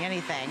 That's hardly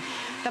anything.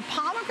 The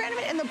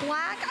pomegranate and the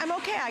black, I'm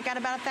okay. I got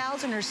about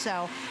 1,000 or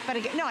so. But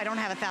again, no, I don't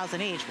have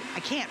 1,000 each. I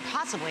can't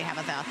possibly have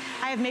 1,000.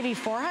 I have maybe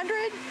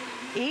 400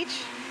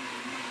 each.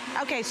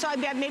 Okay, so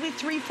I've got maybe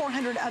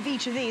 300-400 of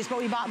each of these, but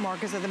we bought more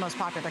because they're the most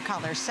popular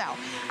colors. So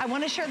I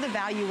want to share the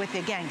value with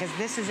you again, because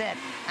this is it.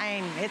 I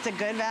mean, it's a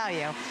good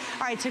value. All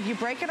right, so if you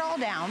break it all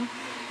down,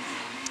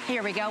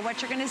 here we go.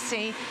 What you're going to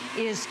see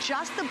is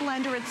just the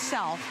blender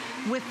itself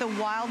with the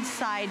Wild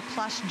Side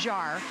Plus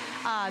jar,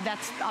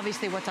 that's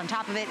obviously what's on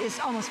top of it, is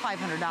almost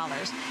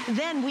 $500.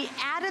 Then we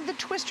added the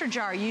twister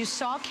jar. You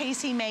saw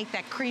Casey make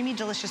that creamy,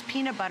 delicious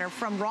peanut butter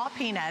from raw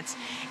peanuts,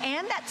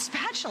 and that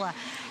spatula.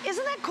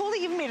 Isn't that cool that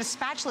you even made a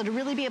spatula to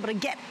really be able to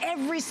get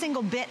every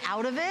single bit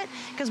out of it?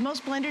 Because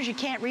most blenders, you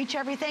can't reach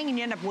everything and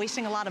you end up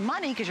wasting a lot of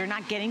money because you're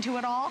not getting to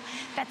it all.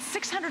 That's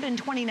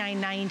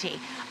 $629.90.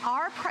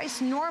 Our price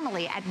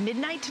normally at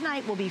midnight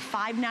tonight will be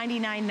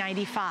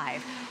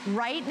 $599.95.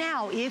 Right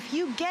now, if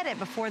you get it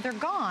before they're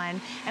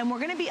gone, and we're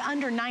gonna be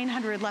under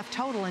 900 left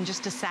total in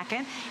just a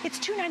second, it's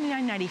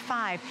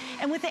 $299.95.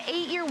 And with the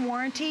 8-year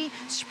warranty,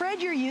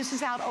 spread your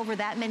uses out over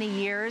that many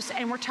years,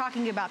 and we're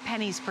talking about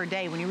pennies per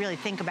day when you really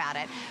think about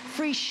it.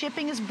 Free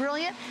shipping is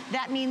brilliant.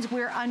 That means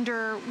we're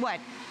under, what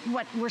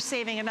we're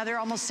saving another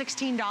almost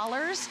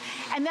 $16.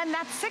 And then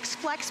that 6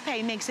 flex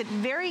pay makes it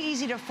very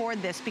easy to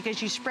afford this because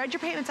you spread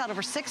your payments out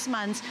over 6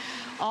 months.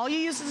 All you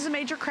use is a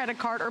major credit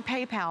card or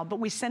PayPal, but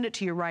we send it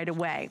to you right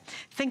away.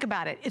 Think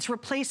about it. It's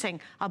replacing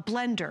a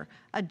blender,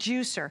 a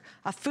juicer,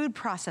 a food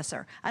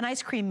processor, an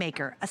ice cream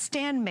maker, a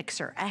stand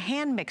mixer, a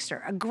hand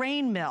mixer, a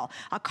grain mill,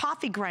 a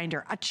coffee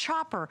grinder, a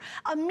chopper,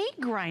 a meat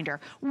grinder.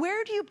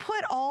 Where do you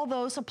put all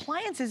those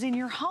appliances in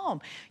your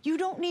home? You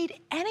don't need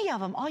any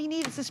of them. All you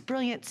need is this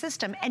brilliant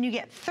system, and you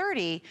get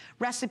 30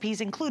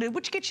 recipes included,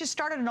 which gets you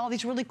started on all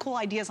these really cool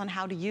ideas on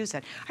how to use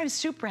it. All right,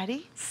 soup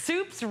ready?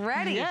 Soup's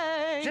ready.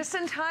 Yay. Just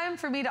in time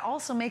for me to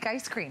also make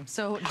ice cream.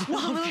 So just a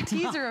little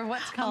teaser of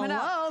what's coming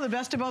up. Hello, the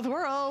best of both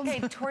worlds. Okay,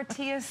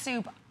 tortilla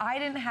soup. I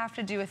didn't have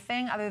to do a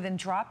thing other than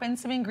drop in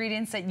some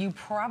ingredients that you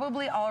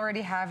probably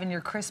already have in your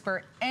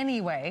crisper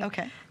anyway.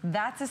 Okay.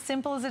 That's as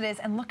simple as it is.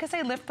 And look as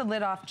I lift the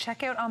lid off.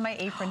 Check out on my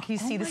apron. Can you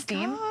see the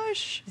steam?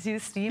 Gosh. You see the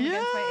steam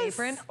against my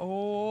apron?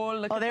 Oh,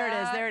 look at that. Oh, there it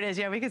is. There it is.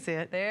 Yeah, we can see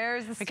it.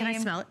 There's the steam. Can I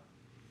smell it?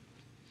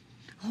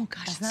 Oh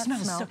gosh, Doesn't it that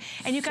smells smell so.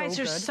 And you guys, so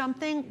there's good?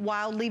 something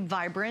wildly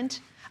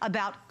vibrant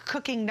about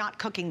cooking, not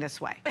cooking this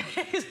way.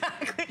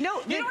 Exactly.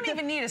 No, you don't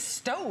even need a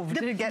stove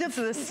to get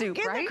to the soup,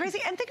 isn't right? that crazy?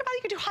 And think about it,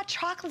 you could do hot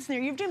chocolates in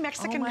there. You do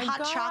Mexican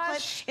hot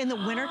chocolate in the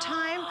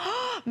wintertime.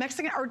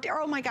 Mexican,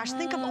 or oh my gosh,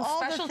 think of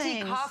all the things.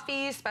 Specialty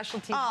coffee,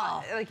 specialty,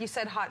 like you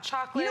said, hot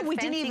chocolate. You know, we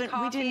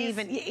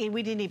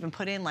didn't even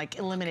put in like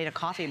eliminate a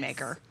coffee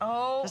maker.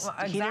 Oh, just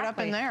exactly. heat it up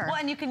in there. Well,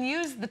 and you can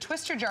use the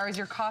twister jar as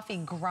your coffee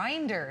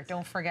grinder.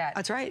 Don't forget.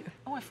 That's right.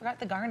 Oh, I forgot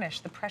the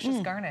garnish, the precious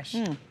garnish.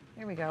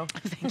 Here we go.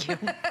 Thank you.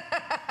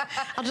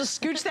 I'll just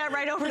scooch that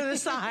right over to the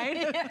side.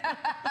 Yeah.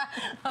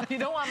 Oh, you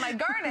don't want my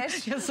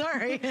garnish. Yeah,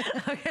 sorry.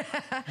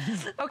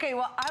 Okay,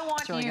 well, I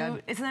want really you,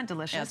 good. Isn't that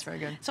delicious? Yeah, it's very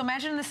good. So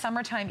imagine in the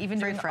summertime, even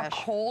Very doing fresh. a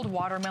cold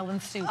watermelon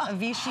soup, a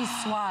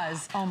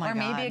vichyssoise, oh my or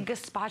maybe God. a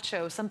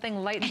gazpacho,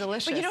 something light and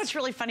delicious. But you know what's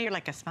really funny? You're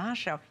like,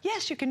 gazpacho.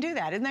 Yes, you can do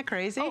that. Isn't that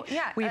crazy? Oh,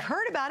 yeah. We've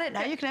heard about it.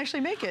 Now you can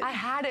actually make it. I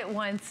had it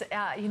once,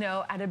 you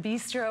know, at a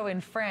bistro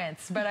in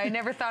France, but I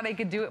never thought I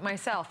could do it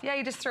myself. Yeah,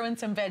 you just throw in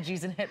some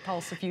veggies and hit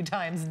pulse a few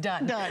times.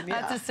 Done. Done,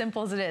 yeah. That's as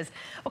simple as it is.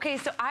 Okay,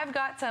 so I've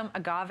got some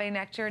agave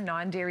nectar,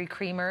 non-dairy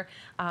creamer,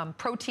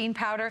 protein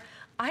powder.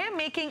 I am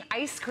making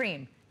ice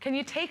cream. Can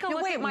you take a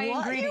look at my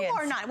ingredients? You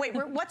are not. Wait,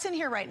 what's in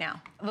here right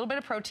now? A little bit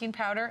of protein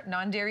powder,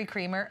 non-dairy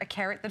creamer, a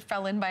carrot that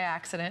fell in by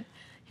accident.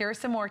 Here are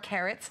some more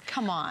carrots.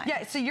 Come on.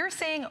 Yeah, so you're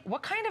saying,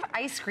 what kind of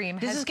ice cream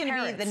has carrots? This is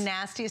going to be the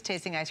nastiest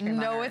tasting ice cream on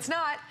No, earth. it's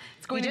not.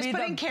 It's going to be the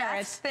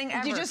best thing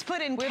ever. You just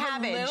put in with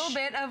cabbage. a little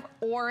bit of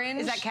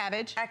orange. Is that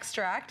cabbage?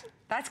 Extract.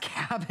 That's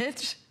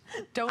cabbage.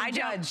 Don't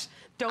judge.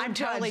 I'm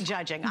totally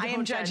judging. I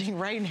am judging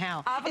right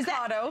now.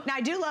 Avocado. Now,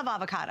 I do love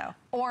avocado.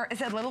 Or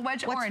is it little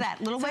wedge orange? What's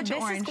that? Little wedge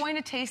orange. This is going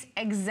to taste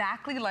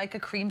exactly like a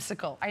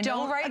creamsicle. I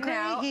know right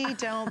now.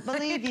 Don't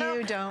believe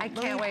you. Don't. I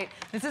can't wait.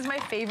 This is my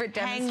favorite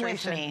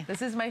demonstration. Hang with me.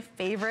 This is my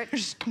favorite.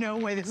 There's no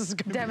way this is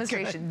going to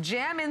demonstration. be good.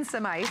 Jam in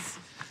some ice.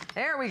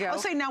 There we go. Oh,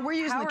 so now we're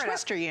using the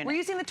twister unit. We're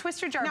using the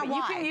twister jar, now but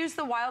you can use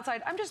the wild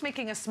side. I'm just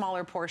making a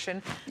smaller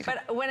portion.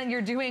 But when you're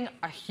doing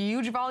a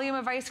huge volume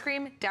of ice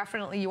cream,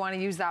 definitely you want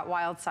to use that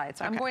wild side.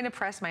 So I'm going to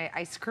press my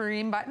ice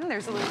cream button.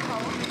 There's a little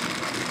cone. Give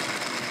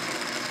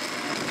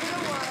it a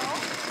whirl.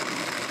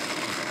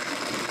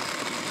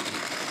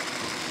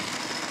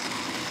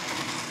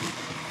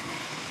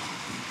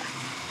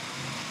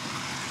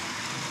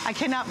 I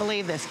cannot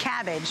believe this.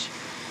 Cabbage.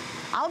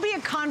 I'll be a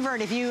convert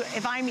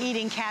if I'm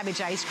eating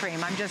cabbage ice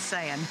cream. I'm just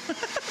saying.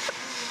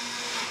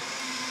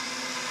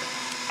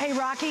 Hey,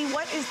 Rocky,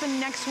 what is the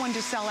next one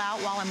to sell out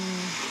while I'm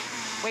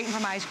waiting for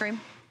my ice cream?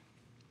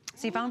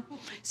 Seafoam?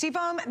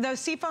 Seafoam, the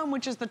seafoam,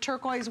 which is the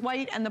turquoise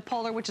white, and the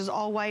polar, which is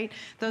all white.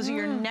 Those are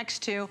your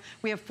next two.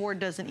 We have 4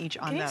 dozen each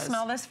on those. Can you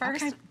smell this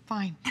first? Okay,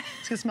 fine.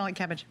 It's gonna smell like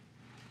cabbage.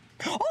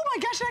 Oh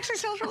my gosh, it actually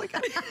smells really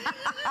good.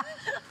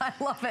 I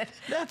love it.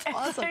 That's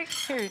awesome. Like,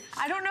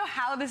 I don't know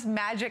how this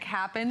magic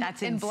happened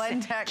in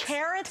Blendtec.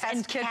 Carrots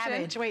and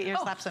cabbage. Wait, here,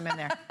 slap some in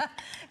there.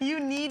 You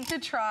need to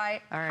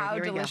try how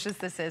here delicious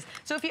this is.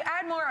 So if you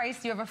add more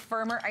ice, you have a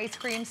firmer ice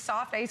cream,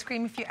 soft ice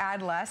cream if you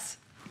add less.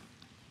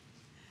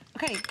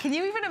 Okay, can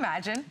you even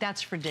imagine?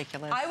 That's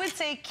ridiculous. I would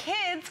say,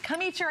 kids,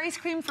 come eat your ice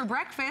cream for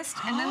breakfast,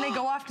 and then they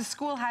go off to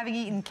school having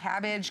eaten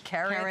cabbage,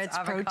 carrots,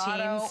 avocado,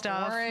 protein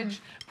stuff,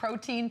 orange,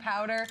 protein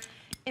powder.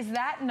 Is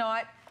that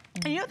not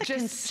and you know, the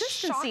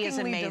consistency is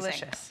amazing.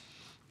 Delicious?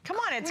 Come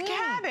on, it's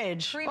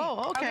cabbage. Creamy.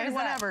 Oh, okay,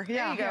 whatever.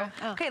 There you go.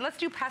 Oh. Okay, let's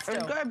do pesto.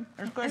 It's good.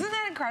 It's good. Isn't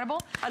that incredible?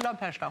 I love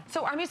pesto.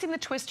 So I'm using the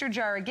twister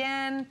jar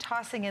again,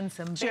 tossing in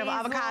some basil. So you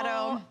have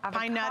avocado,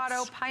 pine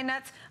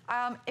nuts.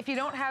 If you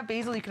don't have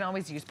basil, you can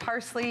always use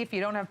parsley. If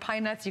you don't have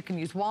pine nuts, you can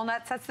use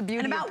walnuts. That's the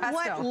beauty of pesto. And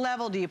about what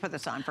level do you put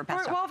this on for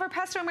pesto? Well, for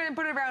pesto, I'm going to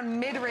put it around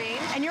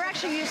mid-range. And you're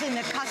actually using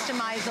the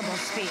customizable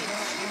speed.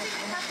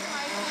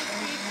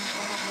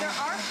 There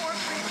are 4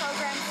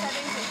 pre-programmed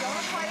settings that don't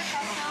apply to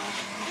pesto.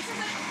 This is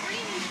a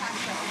creamy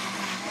pesto.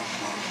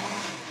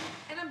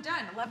 And I'm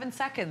done. 11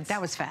 seconds. That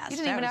was fast. You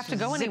didn't even have to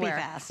go anywhere.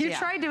 Fast. You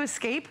tried to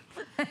escape.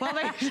 Well,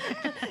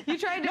 you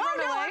tried to run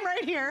away. No, I'm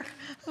right here.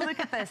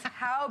 Look at this.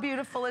 How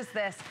beautiful is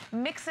this?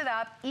 Mix it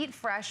up. Eat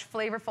fresh,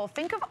 flavorful.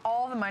 Think of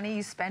all the money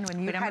you spend when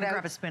you head out. I'm gonna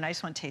grab a spoon. I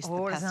just want to taste the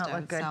pesto doesn't that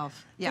look good?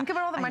 itself. Yeah. Think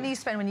about all the money you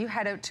spend when you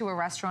head out to a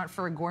restaurant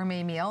for a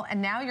gourmet meal,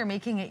 and now you're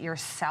making it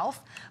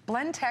yourself.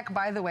 Blendtec,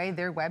 by the way,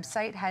 their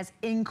website has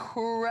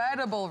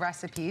incredible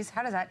recipes.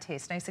 How does that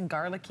taste? Nice and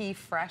garlicky,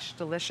 fresh,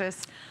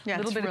 delicious. Yeah, a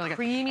little bit really of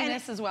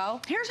creaminess as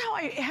well. Here's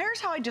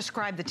how I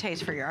describe the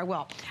taste for you. I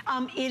will.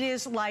 It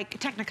is like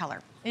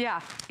Technicolor.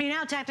 Yeah. You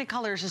know,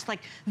 Technicolor is just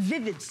like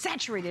vivid,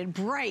 saturated,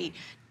 bright.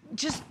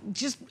 Just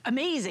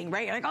amazing,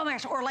 right? Like, oh my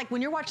gosh. Or like when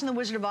you're watching The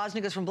Wizard of Oz and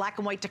it goes from black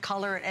and white to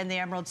color and the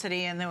Emerald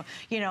City and the,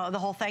 you know, the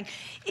whole thing.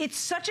 It's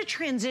such a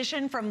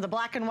transition from the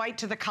black and white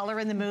to the color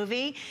in the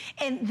movie.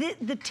 And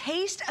the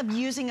taste of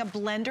using a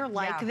blender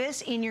like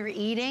this in your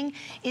eating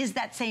is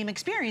that same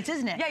experience,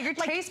 isn't it? Yeah, your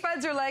taste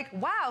buds are like,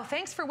 wow,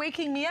 thanks for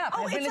waking me up.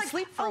 I've been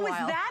asleep for a while.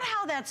 Oh, is that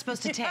how that's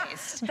supposed to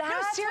taste?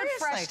 That's what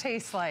fresh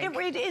tastes like.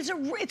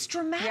 It's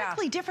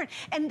dramatically different.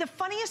 And the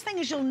funniest thing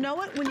is you'll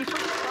know it when you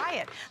first try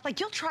it.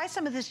 Like, you'll try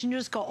some of this and you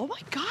just go, oh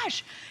my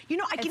gosh, you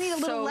know, I can eat a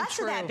little less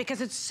of that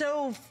because it's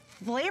so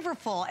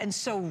flavorful and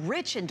so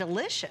rich and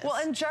delicious. Well,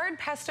 and jarred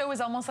pesto is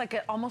almost like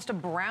almost a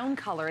brown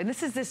color, and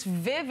this is this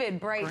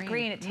vivid bright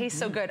green. It tastes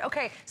so good.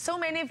 Okay, so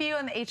many of you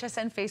on the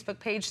HSN Facebook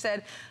page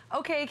said,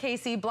 okay,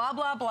 Casey, blah,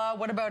 blah, blah,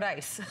 what about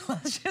ice?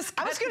 Let's just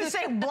I was going to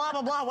say blah,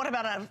 blah, blah, what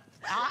about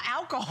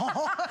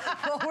alcohol?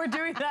 Well, we're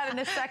doing that in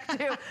a sec,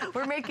 too.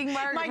 We're making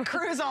margaritas. My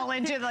crew's all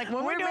into it, like,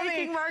 when we're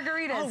making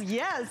margaritas. Oh,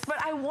 yes.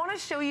 But I want to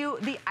show you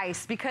the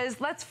ice,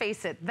 because let's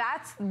face it,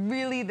 that's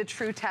really the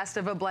true test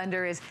of a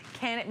blender is,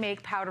 can it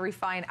make powdery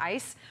fine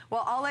ice?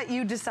 Well, I'll let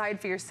you decide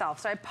for yourself.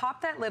 So I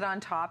pop that lid on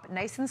top,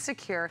 nice and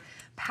secure,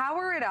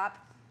 power it up,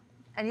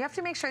 and you have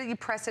to make sure that you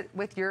press it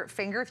with your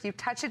finger. If you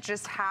touch it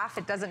just half,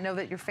 it doesn't know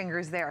that your finger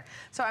is there.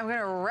 So I'm going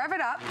to rev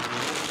it up.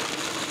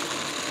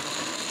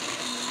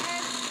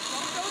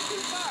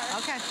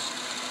 Okay.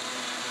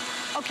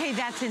 Okay,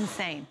 that's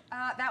insane.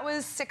 That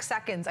was 6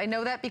 seconds. I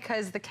know that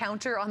because the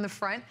counter on the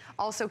front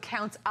also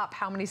counts up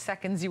how many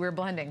seconds you were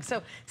blending.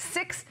 So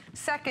 6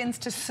 seconds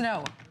to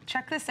snow.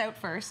 Check this out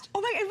first.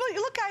 Oh my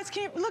God, look guys,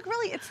 can you look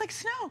really, it's like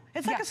snow.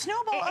 It's like a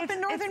snowball up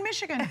in northern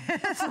Michigan.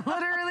 It's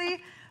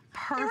literally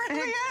perfect. It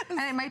really is.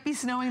 And it might be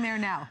snowing there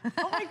now.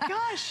 Oh my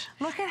gosh.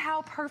 Look at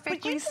how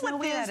perfectly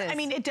snowy that is. I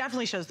mean, it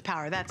definitely shows the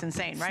power. That's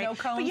insane, right? Snow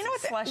cones, but you know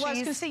what? slushies. Well, I was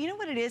going to say, you know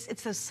what it is?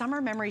 It's those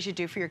summer memories you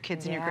do for your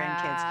kids and your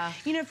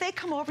grandkids. You know, if they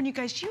come over and you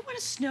guys, do you want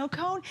a snow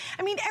cone?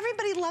 I mean,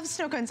 everybody loves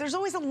snow cones. There's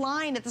always a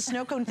line at the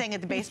snow cone thing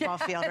at the baseball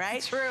field, right?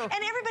 That's true. And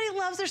everybody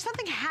loves, there's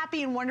something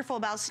happy and wonderful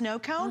about snow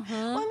cone.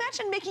 Well,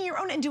 imagine making your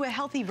own and do a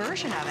healthy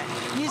version of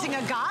it. Using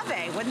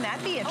agave, wouldn't that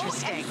be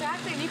interesting? Oh,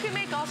 exactly. And you can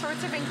make all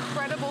sorts of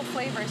incredible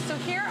flavors. So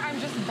here I'm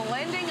just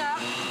blending up.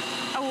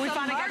 Oh, we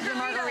finally got your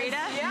margarita?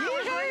 Yeah,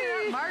 we're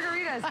blending up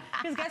margaritas.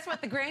 Because guess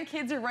what? The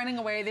grandkids are running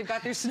away. They've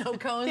got their snow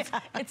cones.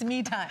 It's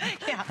me time.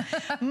 Yeah.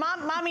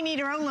 Mommy need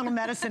her own little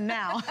medicine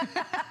now.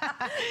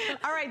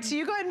 All right, so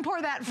you go ahead and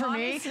pour that for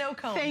me. Snow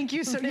cone. Thank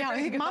you. So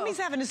yeah, Mommy's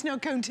having a snow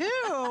cone too.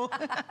 All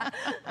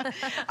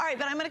right,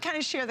 but I'm going to kind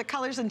of share the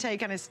colors and tell you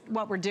kind of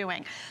what we're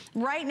doing.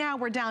 Right now,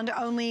 we're down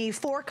to only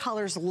 4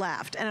 colors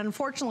left. And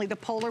unfortunately, the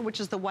polar, which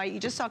is the white, you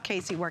just saw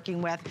Casey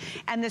working with,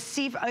 and the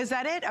sea, is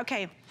that it?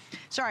 Okay.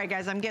 Sorry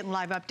guys, I'm getting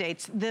live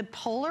updates. The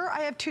polar,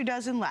 I have 2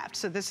 dozen left,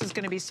 so this is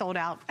gonna be sold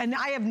out. And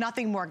I have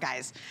nothing more,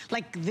 guys.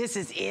 Like, this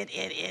is it.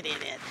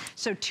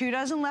 So 2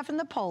 dozen left in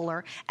the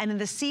polar, and in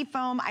the sea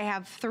foam, I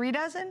have 3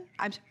 dozen.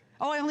 I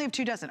only have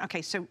 2 dozen.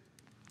 Okay, so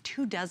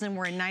 2 dozen,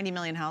 we're in 90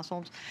 million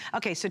households.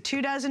 Okay, so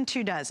 2 dozen,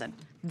 2 dozen.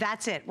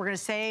 That's it. We're gonna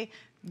say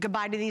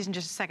goodbye to these in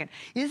just a second.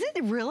 Is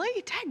it really?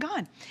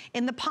 Daggone.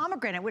 In the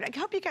pomegranate, I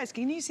hope you guys,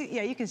 can you see,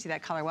 yeah, you can see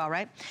that color well,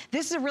 right?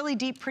 This is a really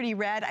deep, pretty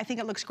red. I think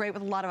it looks great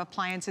with a lot of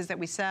appliances that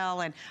we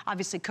sell and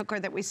obviously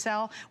cookware that we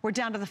sell. We're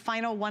down to the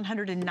final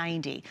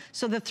 190.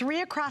 So the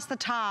 3 across the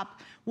top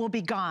will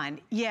be gone.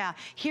 Yeah,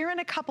 here in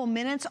a couple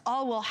minutes,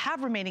 all we'll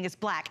have remaining is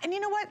black. And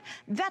you know what?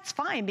 That's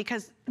fine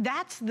because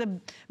that's the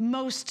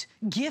most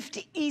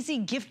easy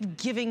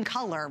gift-giving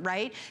color,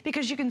 right?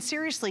 Because you can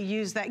seriously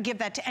use that, give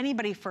that to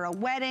anybody for a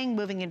wedding,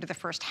 move moving into their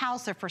first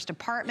house, their first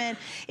apartment.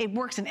 It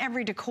works in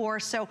every decor.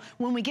 So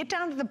when we get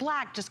down to the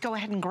black, just go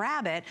ahead and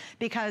grab it,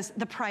 because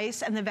the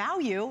price and the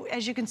value,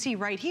 as you can see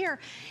right here,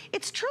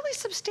 it's truly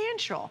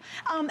substantial.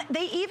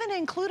 They even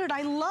included,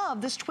 I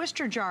love this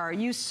twister jar.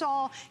 You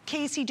saw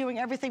Casey doing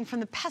everything from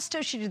the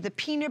pesto. She did the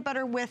peanut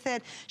butter with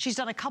it. She's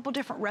done a couple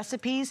different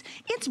recipes.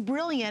 It's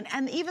brilliant.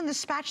 And even the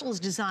spatula is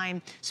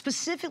designed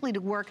specifically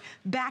to work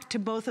back to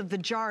both of the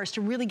jars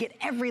to really get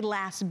every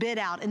last bit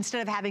out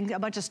instead of having a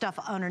bunch of stuff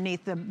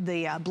underneath the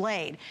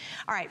blade.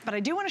 All right, but I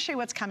do want to show you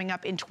what's coming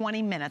up in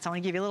 20 minutes. I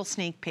want to give you a little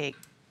sneak peek.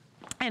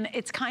 And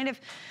it's kind of,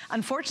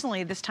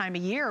 unfortunately, this time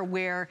of year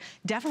where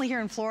definitely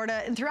here in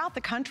Florida and throughout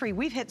the country,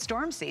 we've hit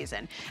storm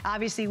season.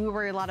 Obviously, we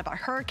worry a lot about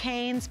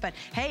hurricanes, but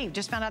hey,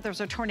 just found out there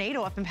was a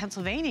tornado up in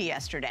Pennsylvania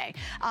yesterday.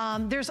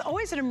 There's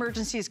always an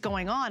emergencies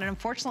going on, and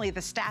unfortunately, the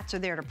stats are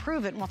there to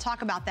prove it, and we'll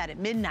talk about that at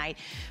midnight.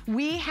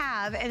 We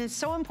have, and it's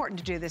so important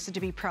to do this, is to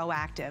be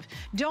proactive.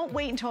 Don't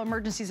wait until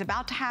emergency is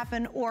about to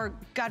happen, or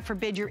God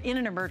forbid, you're in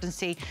an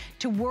emergency,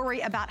 to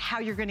worry about how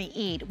you're gonna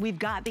eat. We've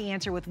got the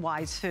answer with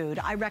Wise Food.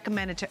 I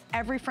recommend it to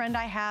every friend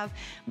I have.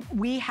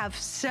 We have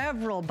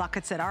several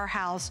buckets at our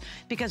house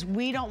because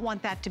we don't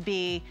want that to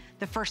be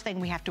the first thing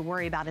we have to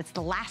worry about. It's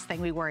the last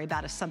thing we worry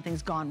about if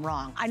something's gone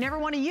wrong. I never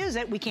want to use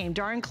it. We came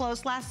darn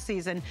close last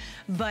season,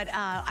 but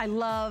I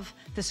love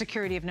the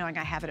security of knowing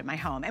I have it at my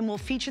home. And we'll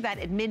feature that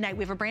at midnight.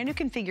 We have a brand new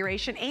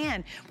configuration,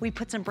 and we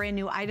put some brand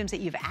new items that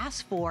you've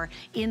asked for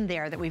in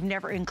there that we've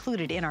never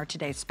included in our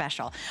today's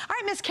special. All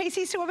right, Miss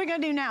Casey, so what are we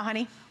gonna do now,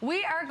 honey?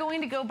 We are going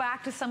to go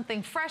back to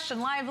something fresh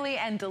and lively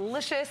and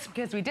delicious,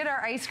 because we did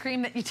our ice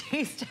cream that you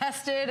taste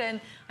tested,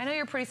 and I know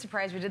you're pretty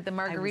surprised we did the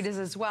margaritas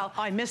as well.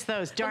 Oh, I missed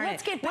those, darn it.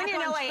 Let's get back on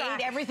track. I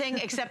ate everything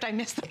except I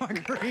missed the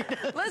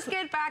margaritas. Let's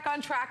get back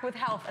on track with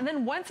health. And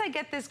then once I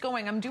get this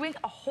going, I'm doing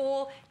a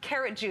whole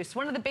carrot juice.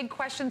 One of the big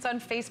questions on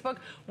Facebook,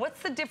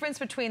 what's the difference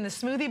between the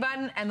smoothie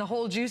button and the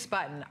whole juice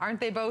button? Aren't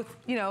they both,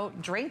 you know,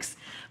 drinks?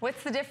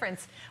 What's the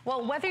difference?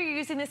 Well, whether you're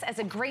using this as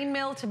a grain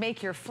mill to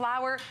make your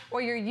flour,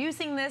 or you're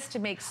using this to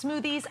make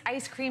smoothies,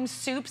 ice cream,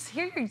 soups,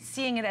 here you're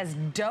seeing it as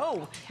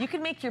dough. You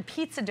can make your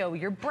pizza dough,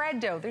 your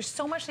bread dough. There's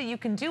so much that you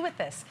can do with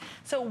this.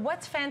 So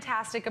what's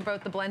fantastic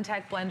about the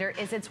Blendtec blender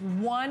is it's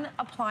one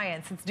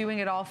appliance. It's doing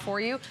it all for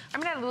you.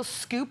 I'm gonna add a little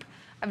scoop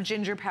of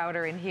ginger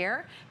powder in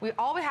here.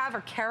 All we have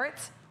are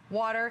carrots,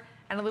 water,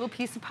 and a little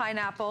piece of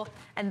pineapple,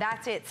 and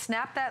that's it.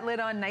 Snap that lid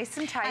on nice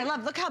and tight. I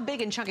love, look how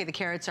big and chunky the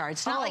carrots are.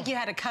 It's not like you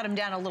had to cut them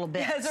down a little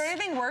bit. Yeah, is there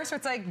anything worse where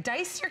it's like,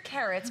 dice your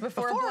carrots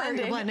before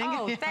blending?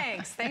 Oh, yeah.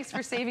 Thanks. Thanks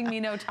for saving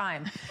me no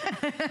time.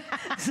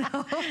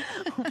 So,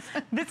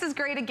 this is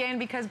great again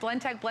because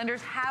Blendtec blenders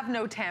have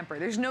no tamper.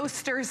 There's no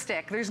stir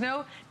stick. There's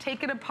no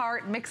take it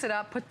apart, mix it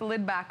up, put the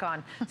lid back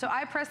on. So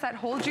I press that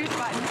whole juice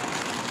button,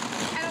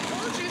 and a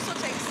whole juice will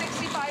take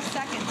 65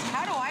 seconds.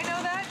 How do I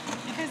know that?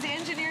 Because the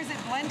engineers at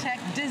Blendtec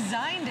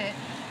designed it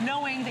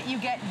knowing that you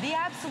get the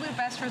absolute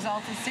best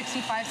results in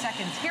 65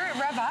 seconds. Here at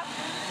Rev Up,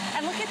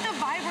 and look at the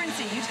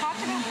vibrancy. You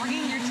talked about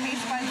bringing your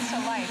taste buds to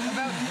life,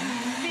 about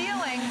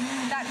feeling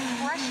that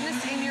freshness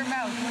in your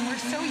mouth when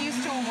we're so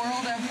used to a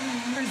world of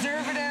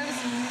preservatives,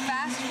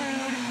 fast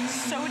food,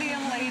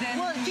 sodium laden.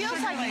 Well, it feels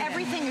like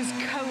everything is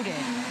coated.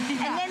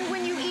 Yeah. And then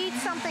when you eat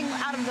something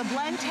out of the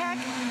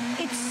Blendtec,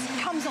 it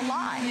comes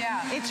alive.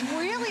 Yeah. It's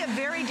really a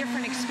very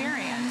different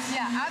experience.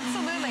 Yeah,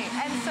 absolutely.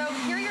 And so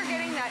here you're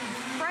getting that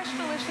fresh,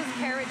 delicious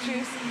carrot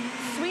juice,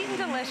 sweet and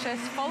delicious,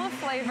 full of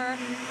flavor,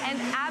 and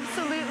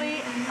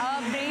absolutely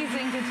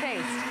amazing to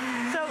taste.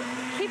 So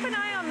keep an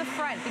eye on the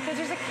front because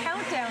there's a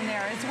countdown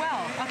there as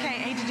well. Okay,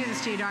 I hate to do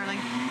this to you, darling.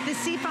 The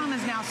seafoam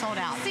is now sold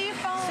out.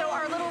 Seafoam. So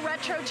our little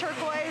retro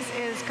turquoise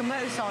is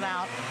completely sold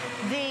out.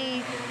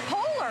 The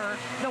polar,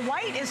 the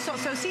white is so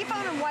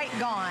seafoam and white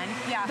gone.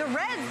 Yeah. The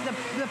red,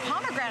 the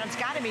pomegranate's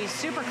got to be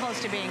super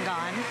close to being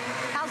gone.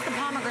 How's the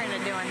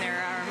pomegranate doing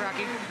there,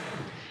 Rocky?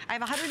 I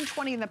have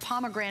 120 in the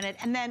pomegranate,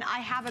 and then I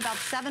have about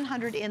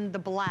 700 in the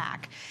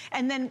black.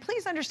 And then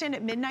please understand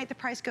at midnight, the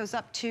price goes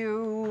up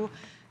to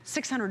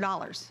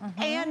 $600.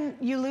 And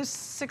you lose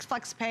 6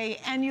 flex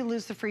pay, and you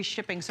lose the free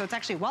shipping. So it's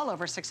actually well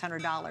over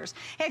 $600.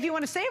 Hey, if you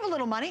want to save a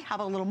little money, how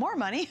about a little more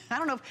money? I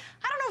don't know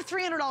if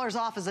 $300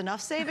 off is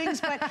enough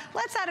savings, but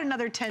let's add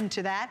another 10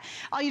 to that.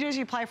 All you do is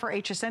you apply for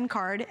HSN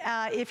card.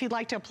 If you'd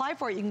like to apply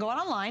for it, you can go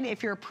online.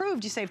 If you're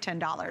approved, you save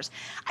 $10.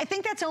 I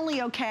think that's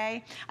only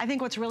okay. I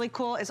think what's really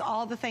cool is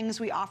all the things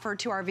we offer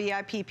to our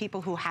VIP people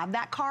who have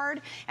that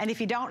card. And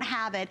if you don't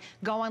have it,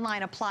 go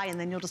online, apply, and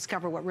then you'll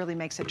discover what really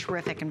makes it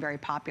terrific and very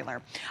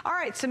popular. All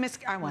right, so Miss,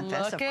 I want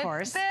this, of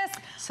course.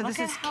 So this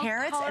is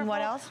carrots and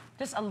what else?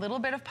 Just a little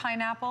bit of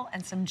pineapple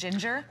and some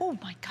ginger. Oh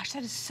my gosh,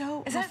 that is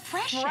so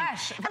refreshing.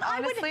 Fresh. And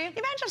honestly,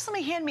 imagine if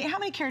somebody handed me, how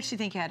many carrots do you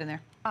think you had in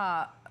there?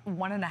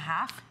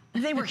 1.5.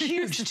 They were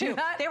huge too.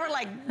 They were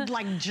like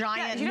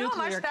giant nuclear carrots. You know how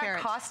much that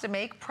cost to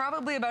make?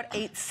 Probably about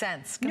 8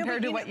 cents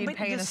compared to what you'd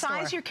pay in a store. The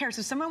size of your carrots.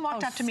 So someone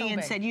walked up to me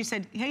and said, you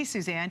said, hey,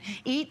 Suzanne,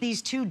 eat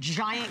these 2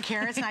 giant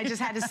carrots, and I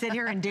just had to sit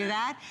here and do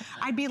that.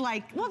 I'd be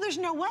like, well, there's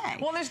no way.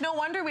 Well, there's no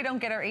wonder we don't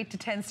get our 8 to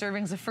 10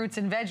 servings of fruits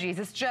and veggies.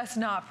 It's just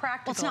not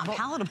practical. Well, it's not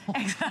palatable.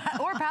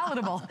 Or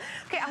palatable.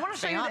 Okay, I want to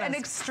show you an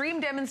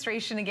extreme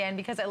demonstration again,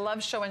 because I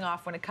love showing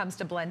off when it comes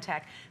to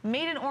Blendtec.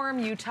 Made in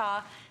Orem,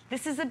 Utah.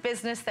 This is a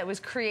business that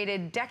was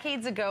created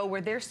decades ago where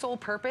their sole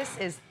purpose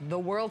is the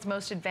world's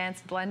most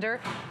advanced blender.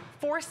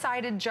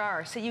 4-sided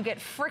jar, so you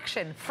get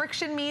friction.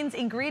 Friction means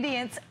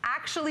ingredients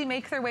actually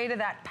make their way to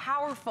that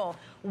powerful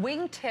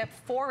wingtip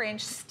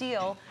 4-inch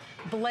steel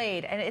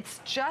blade. And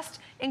it's just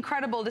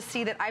incredible to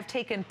see that I've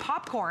taken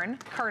popcorn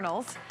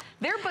kernels.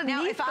 They're beneath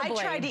now, if the I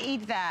blade. tried to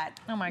eat that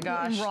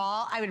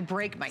raw, I would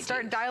break my teeth.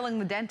 Start dialing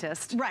the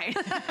dentist. Right.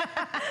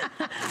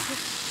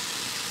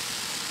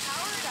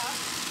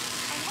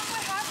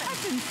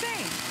 That's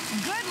insane.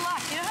 Good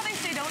luck. You know how they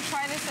say don't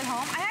try this at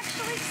home? I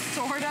actually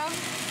sort of,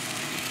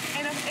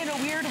 in a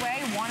weird way,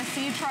 want to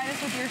see you try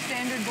this with your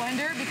standard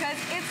blender, because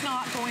it's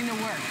not going to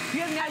work.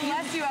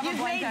 Unless you have a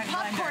Blendtec blender. You've made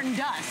popcorn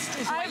dust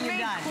is what you've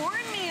done. I've made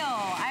cornmeal.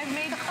 I've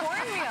made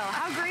cornmeal.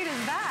 How great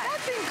is that?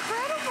 That's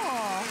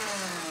incredible.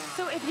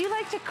 So if you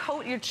like to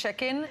coat your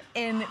chicken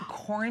in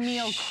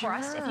cornmeal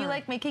crust, if you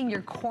like making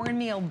your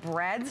cornmeal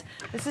breads,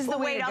 this is the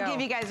way to go. Wait, I'll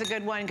give you guys a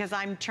good one, because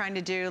I'm trying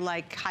to do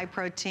like high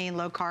protein,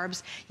 low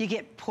carbs. You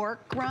get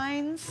pork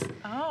rinds.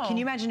 Oh. Can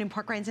you imagine doing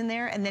pork rinds in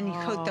there? And then you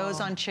coat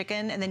those on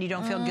chicken, and then you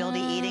don't feel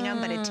guilty eating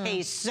them, but it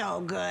tastes so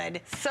good.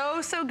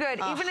 So, so good.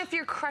 Even if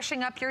you're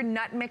crushing up your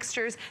nut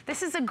mixtures,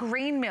 this is a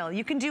grain mill.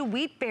 You can do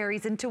wheat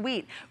berries into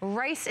wheat,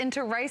 rice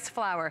into rice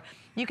flour.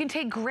 You can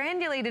take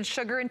granulated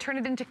sugar and turn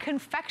it into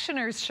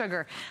confectioner's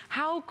sugar.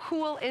 How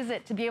cool is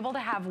it to be able to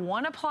have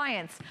one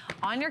appliance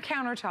on your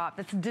countertop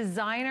that's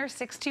Designer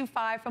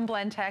 625 from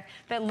Blendtec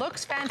that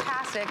looks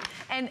fantastic,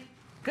 and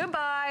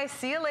goodbye,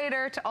 see you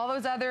later to all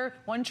those other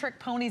one-trick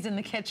ponies in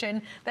the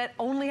kitchen that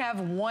only have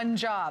one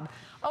job.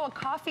 Oh, a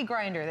coffee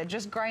grinder that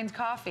just grinds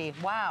coffee.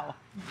 Wow.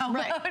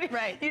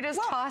 Right. You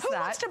just toss that. Who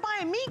wants to buy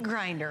a meat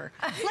grinder?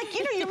 Like,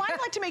 you know, you might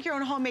like to make your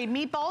own homemade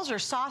meatballs or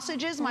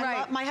sausages.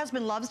 My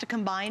husband loves to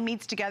combine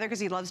meats together because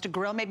he loves to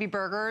grill, maybe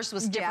burgers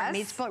with different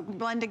meats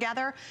blend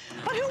together.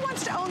 But who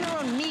wants to own their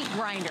own meat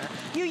grinder?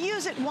 You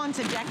use it once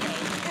a decade.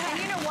 And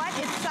you know what?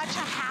 It's such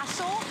a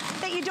hassle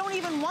that you don't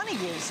even want to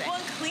use it.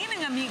 Well,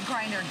 cleaning a meat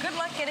grinder, good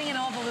luck getting in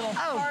all the little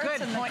parts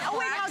and the cracks. Oh,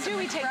 wait, how do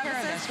we take care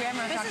of this? We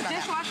haven't talked about that.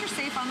 This is dishwasher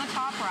safe on the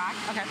top rack.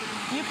 Okay.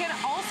 You can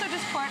also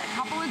just put a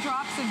couple of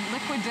drops of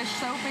liquid dish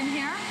soap in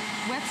here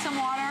with some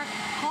water,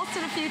 pulse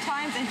it a few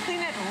times, and clean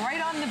it right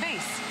on the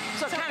base.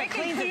 So it kind of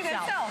cleans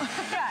itself.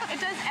 Yeah,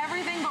 it does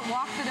everything but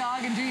walk the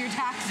dog and do your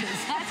taxes.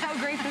 That's how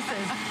great this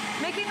is.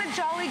 Making the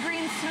Jolly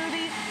Green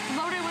smoothie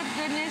loaded with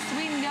goodness.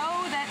 We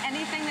know that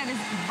anything that is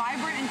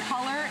vibrant in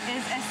color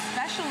is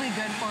especially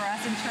good for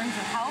us in terms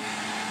of health.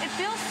 It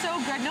feels so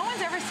good. No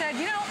one's ever said,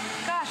 you know,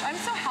 gosh, I'm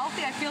so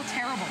healthy, I feel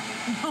terrible.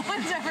 No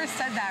one's ever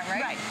said that,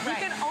 right? You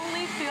can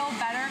only feel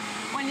better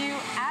when you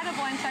add a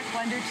Blendtec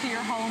blender to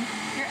your home.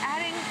 You're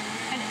adding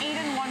an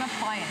 8-in-1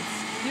 appliance.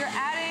 You're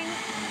adding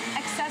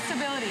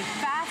accessibility,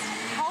 fast,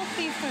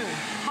 healthy food,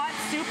 hot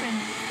soup in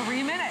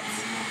 3 minutes.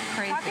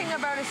 Crazy. Talking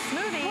about a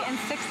smoothie in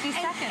 60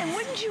 seconds. And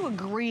wouldn't you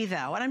agree,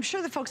 though, and I'm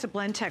sure the folks at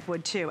Blendtec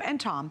would too,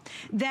 and Tom,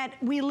 that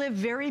we live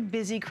very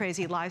busy,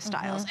 crazy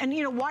lifestyles. And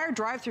you know, why are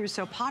drive-thrus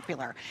so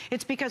popular?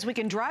 It's because we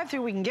can drive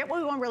through, we can get what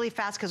we want really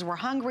fast because we're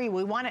hungry,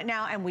 we want it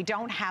now, and we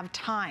don't have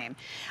time.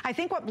 I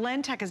think what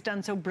Blendtec has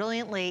done so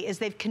brilliantly is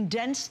they've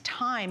condensed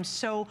time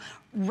so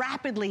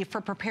rapidly for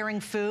preparing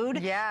food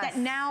that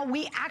now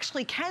we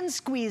actually can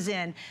squeeze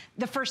in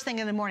the first thing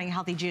in the morning,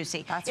 healthy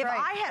juicy. That's right. If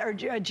I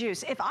had, or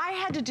juice, if I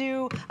had to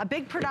do a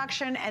big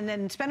production and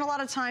then spend a lot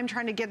of time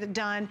trying to get it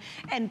done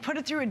and put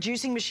it through a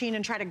juicing machine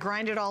and try to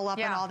grind it all up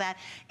and all that,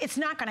 it's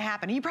not gonna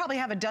happen. You probably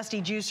have a dusty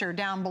juicer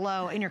down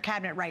below in your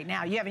cabinet right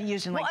now. You haven't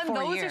used in like 4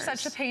 years. And those are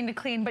such a pain to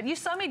clean, but you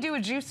saw me do a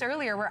juice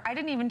earlier where I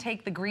didn't even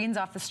take the greens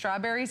off the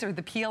strawberries or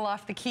the peel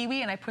off the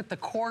kiwi, and I put the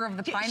core of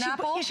the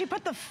pineapple. You should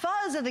put the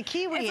fuzz of the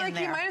kiwi in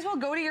there. You might as well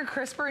go to your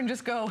crisper and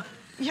just go.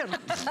 Yeah.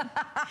 But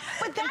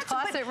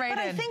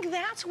I think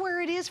that's where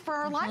it is for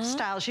our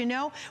lifestyles, you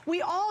know?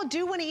 We all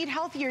do want to eat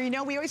healthier, you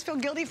know? We always feel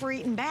guilty for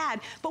eating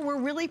bad, but we're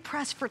really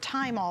pressed for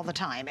time all the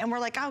time. And we're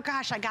like, oh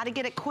gosh, I got to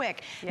get it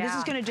quick. This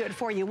is going to do it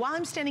for you. While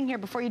I'm standing here,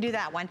 before you do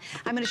that one,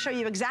 I'm going to show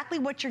you exactly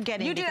what you're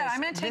getting. You do that.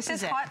 I'm going to take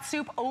this hot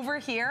soup over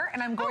here,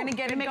 and I'm going to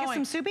get it going. Make it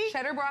some soupy?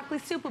 Cheddar broccoli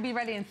soup will be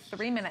ready in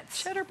 3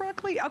 minutes. Cheddar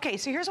broccoli? Okay,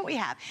 so here's what we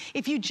have.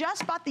 If you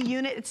just bought the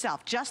unit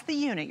itself, just the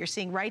unit you're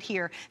seeing right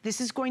here,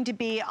 this is going to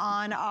be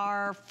on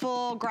our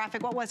full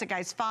graphic. What was it,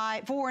 guys?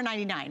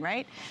 $4.99,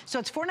 right? So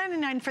it's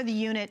 $4.99 for the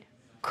unit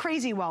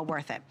crazy well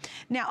worth it.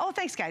 Now, oh,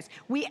 thanks guys.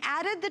 We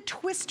added the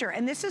twister,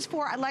 and this is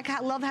for, I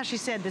love how she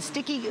said, the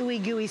sticky,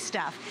 ooey, gooey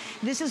stuff.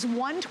 This is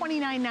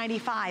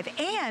 $129.95,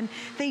 and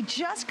they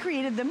just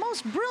created the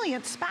most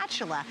brilliant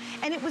spatula,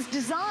 and it was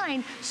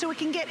designed so it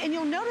can get, and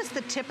you'll notice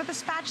the tip of the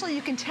spatula,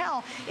 you can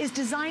tell, is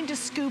designed to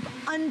scoop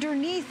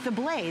underneath the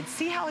blade.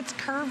 See how it's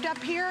curved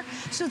up here?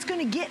 So it's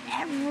gonna get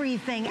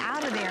everything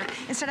out of there,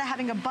 instead of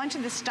having a bunch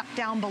of this stuck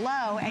down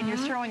below, and you're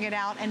throwing it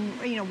out and,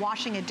 you know,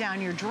 washing it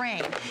down your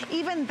drain.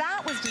 Even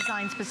that was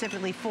designed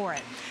specifically for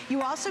it.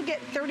 You also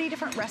get 30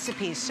 different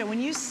recipes. So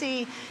when you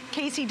see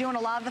Casey doing a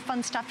lot of the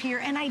fun stuff here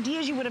and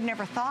ideas you would have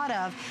never thought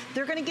of,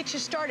 they're gonna get you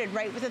started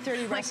right with the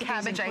 30 recipes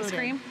cabbage included. ice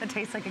cream that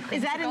tastes like a creamsicle.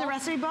 Is that in the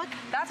recipe book?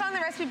 That's on the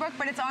recipe book,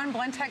 but it's on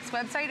Blendtec's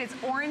website. It's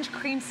orange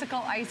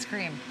creamsicle ice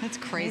cream. That's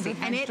crazy.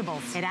 And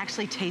vegetables. It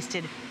actually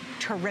tasted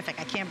terrific.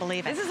 I can't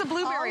believe it. This is a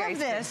blueberry ice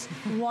cream. All of this,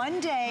 one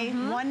day,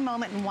 one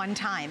moment, and one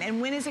time. And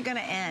when is it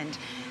gonna end?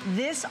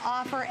 This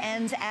offer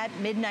ends at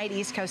midnight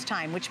East Coast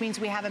time, which means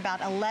we have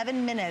about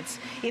 11 minutes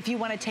if you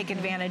wanna take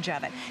advantage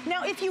of it.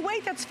 Now, if you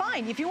wait, that's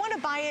fine. If you wanna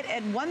buy it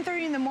at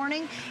 1:30 in the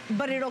morning,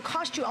 but it'll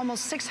cost you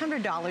almost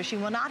 $600, you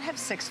will not have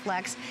 6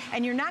 Flex,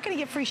 and you're not gonna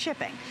get free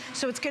shipping.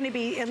 So it's gonna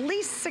be at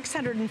least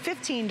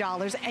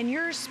 $615, and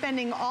you're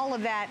spending all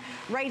of that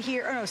right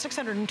here, or no,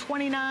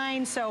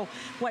 $629, so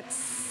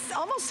what's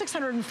almost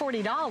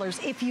 $640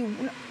 if you,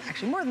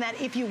 actually more than that,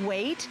 if you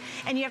wait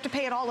and you have to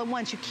pay it all at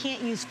once. You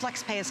can't use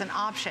FlexPay as an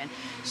option.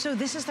 So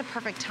this is the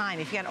perfect time.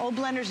 If you got old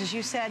blenders, as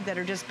you said, that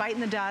are just biting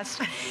the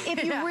dust,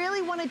 if you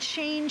really want to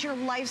change your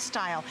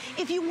lifestyle,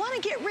 if you want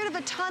to get rid of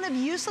a ton of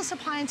useless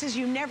appliances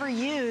you never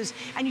use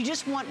and you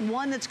just want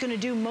one that's going to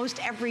do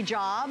most every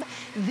job,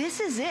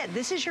 this is it.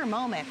 This is your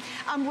moment.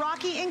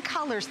 Rocky in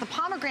colors. The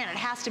pomegranate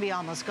has to be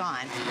almost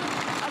gone.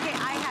 Okay,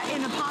 I have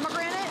in the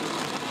pomegranate,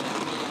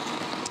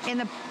 in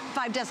the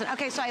 5 dozen.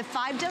 Okay, so I have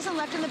 5 dozen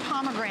left in the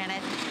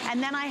pomegranate,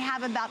 and then I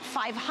have about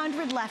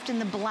 500 left in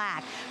the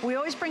black. We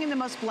always bring in the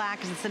most black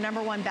because it's the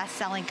 #1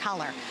 best-selling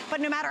color.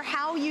 But no matter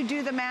how you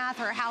do the math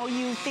or how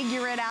you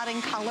figure it out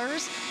in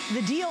colors,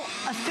 the deal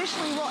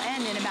officially will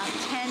end in about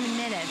 10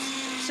 minutes.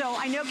 So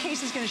I know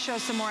Casey's gonna show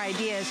some more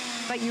ideas,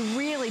 but you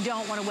really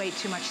don't wanna wait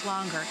too much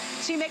longer.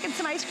 So you making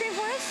some ice cream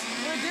for us?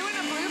 We're doing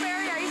a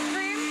blueberry ice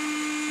cream.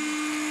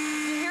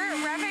 You hear it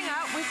revving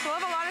up. We still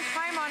have a lot of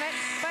time on it,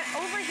 but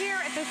over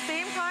here at the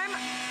same time,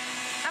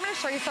 I'm gonna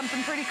show you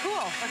something pretty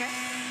cool. Okay.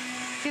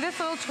 See this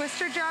little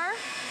twister jar?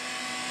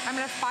 I'm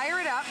gonna fire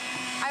it up.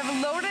 I've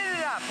loaded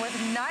it up with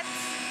nuts.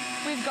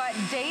 We've got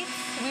dates,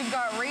 we've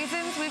got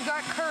raisins, we've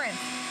got currants.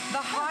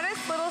 The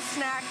hottest little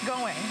snack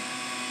going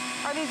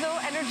are these little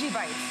energy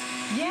bites.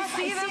 Yes,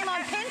 I see them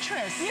on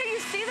Pinterest. Yeah, you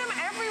see them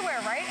everywhere,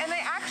 right? And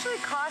they actually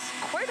cost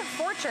quite a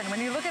fortune when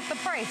you look at the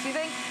price. You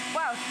think,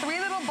 wow, 3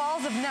 little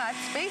balls of nuts,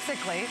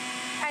 basically,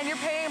 and you're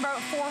paying about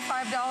 $4 or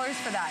 $5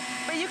 for that.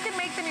 But you can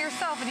make them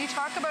yourself, and you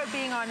talk about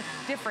being on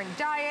different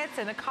diets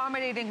and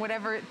accommodating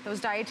whatever those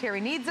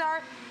dietary needs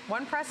are.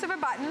 One press of a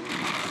button.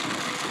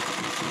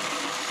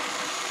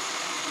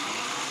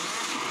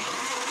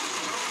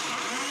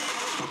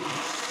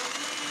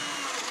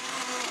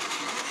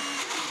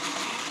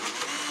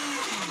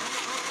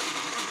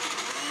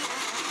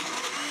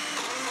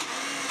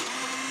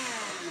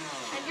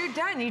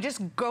 Done. You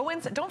just go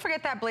in. Don't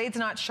forget that blade's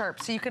not sharp,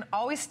 so you can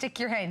always stick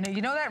your hand.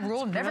 You know that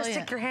rule? Never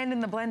stick your hand in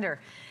the blender.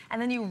 And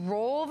then you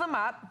roll them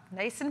up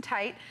nice and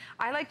tight.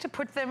 I like to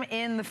put them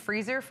in the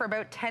freezer for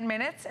about 10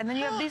 minutes, and then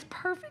you have these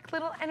perfect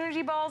little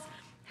energy balls.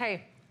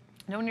 Hey,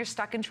 you know when you're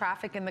stuck in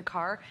traffic in the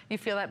car, you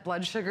feel that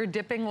blood sugar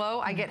dipping low?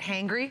 I get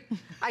hangry.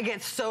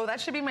 That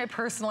should be my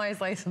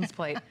personalized license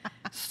plate.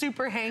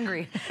 Super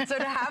hangry. So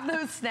to have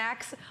those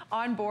snacks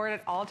on board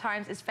at all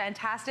times is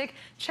fantastic.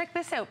 Check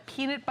this out,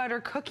 peanut butter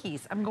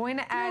cookies. I'm going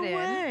to add in. No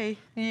way.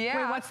 Yeah.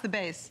 Wait, what's the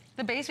base?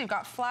 The base, we've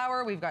got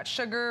flour, we've got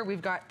sugar,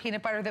 we've got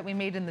peanut butter that we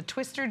made in the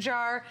twister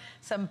jar,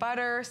 some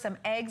butter, some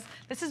eggs.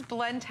 This is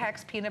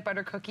Blendtec's peanut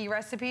butter cookie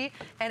recipe,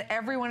 and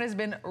everyone has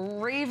been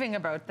raving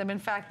about them. In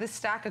fact, this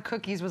stack of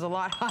cookies was a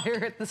lot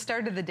higher at the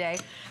start of the day.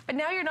 But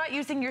now you're not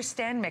using your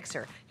stand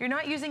mixer. You're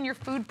not using your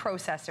food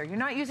processor. You're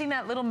not using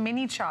that little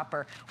mini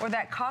chopper or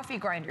that coffee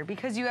grinder,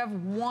 because you have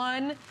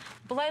one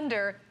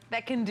blender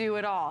that can do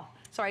it all.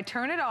 So I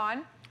turn it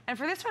on, and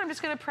for this one, I'm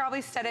just gonna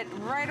probably set it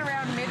right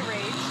around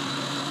mid-range.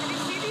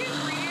 The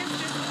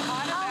ingredients just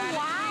automatically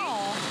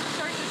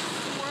start to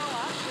swirl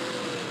up.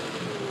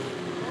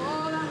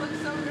 Oh, that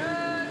looks so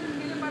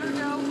good. Peanut butter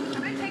dough.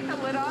 I'm going to take the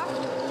lid off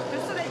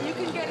just so that you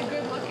can get a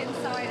good look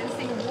inside and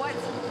see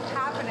what's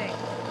happening.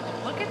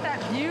 Look at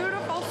that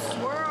beautiful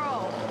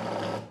swirl.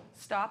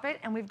 Stop it,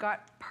 and we've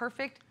got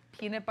perfect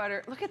peanut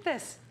butter. Look at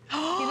this.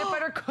 Peanut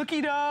butter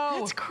cookie dough.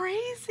 That's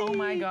crazy. Oh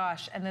my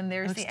gosh. And then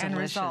there's the end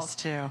result.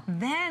 Too.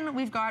 Then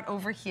we've got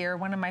over here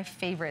one of my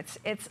favorites.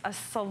 It's a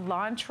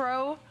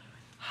cilantro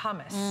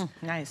hummus.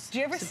 Nice. Do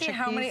you ever see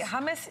how many,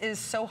 hummus is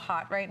so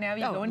hot right now.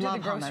 You go into the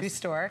grocery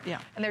store,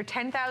 and there are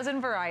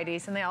 10,000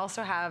 varieties, and they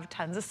also have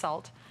tons of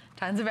salt,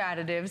 tons of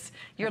additives.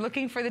 You're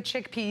looking for the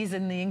chickpeas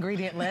in the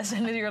ingredient list,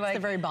 and then you're like, it's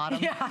the very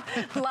bottom. Yeah,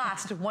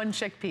 last, one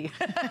chickpea.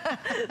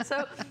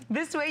 So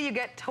this way you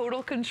get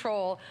total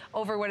control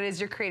over what it is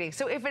you're creating.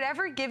 So if it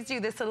ever gives you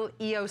this little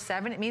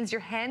EO7, it means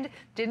your hand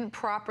didn't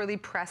properly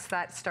press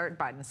that start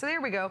button. So there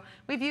we go.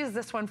 We've used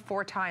this one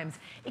 4 times.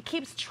 It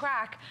keeps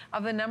track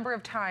of the number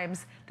of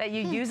times that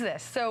you use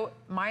this. So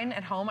mine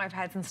at home, I've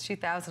had since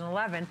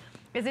 2011,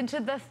 is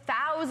into the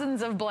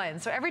thousands of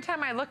blends. So every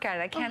time I look at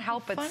it, I can't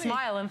help but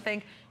smile and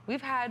think,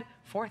 we've had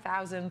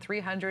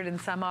 4,300 and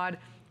some odd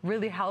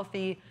really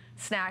healthy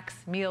snacks,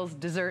 meals,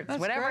 desserts,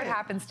 whatever it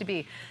happens to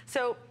be.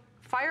 So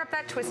fire up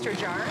that twister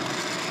jar. And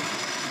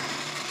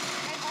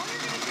all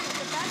you're gonna do,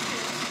 the best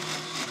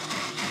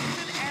is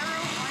an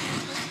arrow on your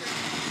twister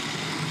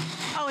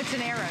jar. Oh, it's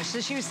an arrow.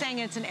 So she was saying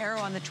it's an arrow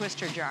on the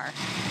twister jar.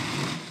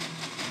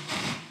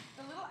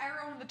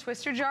 The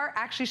twister jar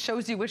actually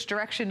shows you which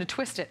direction to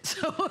twist it.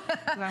 So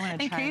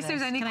in case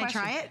there's any questions.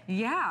 Can I try it?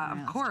 Yeah,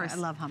 of course. I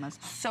love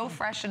hummus. So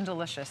fresh and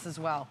delicious as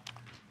well.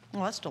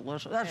 Well, that's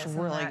delicious. That's Isn't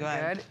really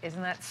that good.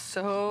 Isn't that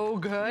so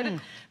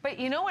good? But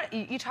you know what?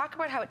 You talk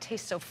about how it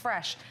tastes so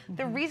fresh.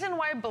 The reason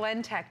why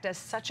Blendtec does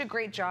such a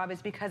great job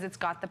is because it's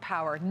got the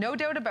power. No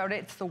doubt about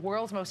it. It's the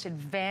world's most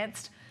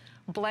advanced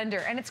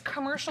blender, and it's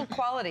commercial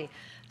quality.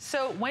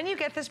 So when you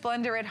get this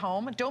blender at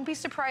home, don't be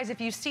surprised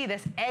if you see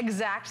this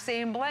exact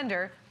same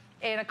blender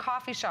in a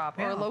coffee shop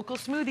or a local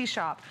smoothie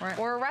shop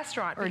or a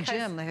restaurant. Or a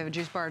gym. They have a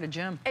juice bar at a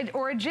gym.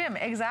 Or a gym,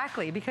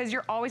 exactly, because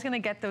you're always going to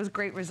get those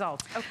great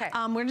results. Okay.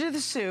 We're going to do the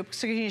soup.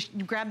 So can you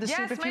grab the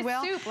soup, if you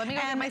will? Soup. Let me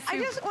go get my soup. I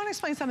just want to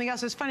explain something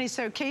else. It's funny.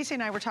 So Casey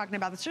and I were talking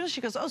about this.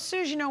 She goes, oh,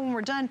 Suze, you know, when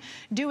we're done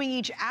doing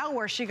each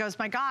hour, she goes,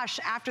 my gosh,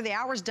 after the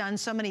hour's done,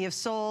 so many have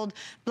sold,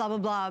 blah, blah,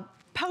 blah.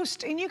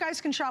 Post, and you guys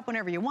can shop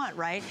whenever you want,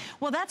 right?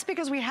 Well, that's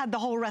because we had the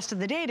whole rest of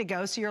the day to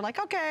go, so you're like,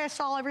 okay, I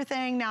saw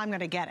everything, now I'm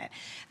gonna get it.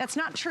 That's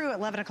not true at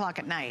 11 o'clock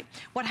at night.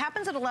 What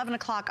happens at 11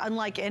 o'clock,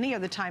 unlike any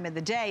other time of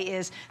the day,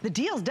 is the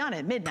deal's done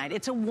at midnight.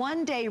 It's a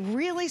one-day,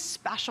 really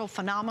special,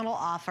 phenomenal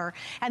offer,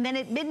 and then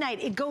at midnight,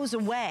 it goes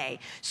away.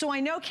 So I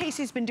know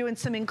Casey's been doing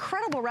some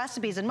incredible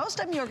recipes, and most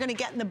of them you're gonna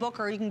get in the book,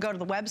 or you can go to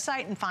the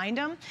website and find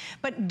them,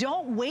 but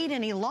don't wait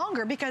any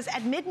longer, because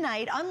at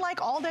midnight, unlike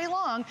all day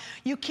long,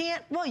 you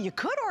can't, well, you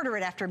could order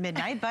it after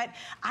midnight, but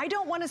I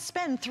don't want to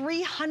spend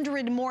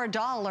 $300 more,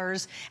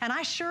 and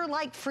I sure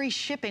like free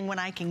shipping when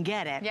I can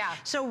get it. Yeah.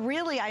 So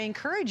really, I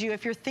encourage you,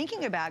 if you're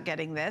thinking about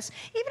getting this,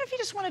 even if you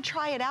just want to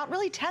try it out,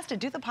 really test it,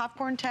 do the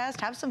popcorn test,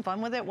 have some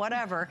fun with it,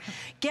 whatever.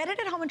 Get it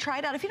at home and try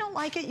it out. If you don't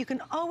like it, you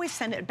can always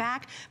send it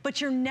back,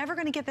 but you're never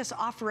going to get this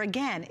offer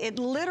again. It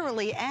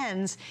literally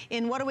ends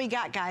in, what do we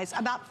got, guys?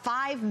 About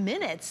 5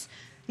 minutes.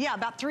 Yeah,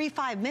 about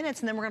 3-5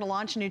 minutes, and then we're going to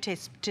launch a new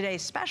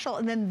today's special,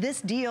 and then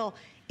this deal,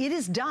 it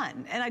is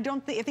done. And I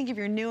think if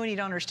you're new and you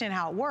don't understand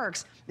how it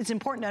works, it's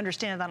important to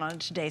understand that on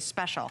today's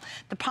special.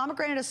 The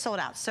pomegranate is sold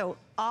out. So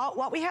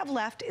what we have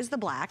left is the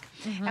black.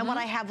 And what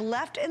I have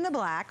left in the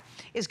black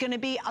is gonna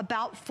be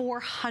about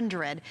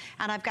 400.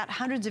 And I've got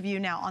hundreds of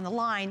you now on the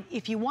line.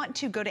 If you want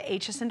to, go to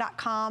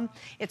hsn.com.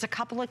 It's a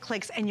couple of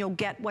clicks and you'll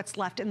get what's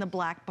left in the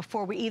black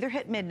before we either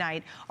hit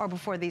midnight or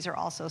before these are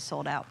also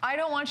sold out. I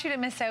don't want you to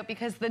miss out,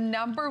 because the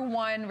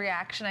 #1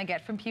 reaction I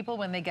get from people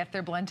when they get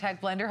their Blendtec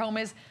blender home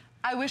is,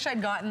 I wish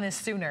I'd gotten this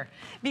sooner,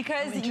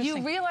 because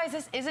you realize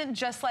this isn't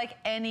just like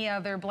any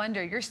other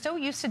blender. You're so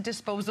used to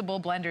disposable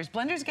blenders.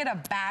 Blenders get a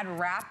bad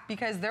rap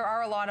because there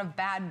are a lot of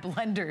bad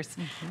blenders.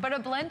 But a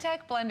Blendtec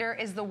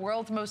blender is the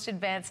world's most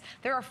advanced.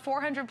 There are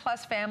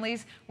 400+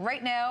 families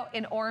right now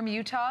in Orem,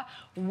 Utah,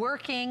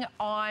 working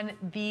on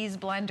these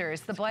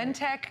blenders. The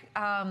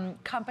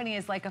Blendtec company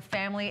is like a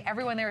family.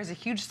 Everyone there has a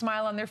huge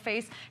smile on their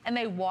face, and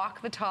they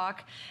walk the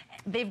talk.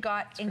 They've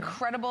got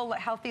incredible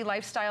healthy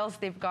lifestyles.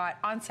 They've got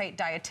on-site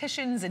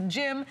dietitians and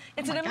gym.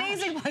 It's an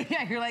amazing place.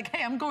 Yeah, you're like,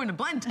 hey, I'm going to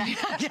Blendtec.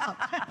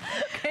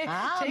 Okay,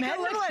 take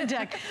a look at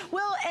Blendtec.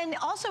 Well, and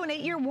also an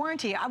 8-year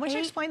warranty. I wish I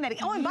explained that.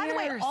 Oh, and by the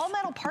way, all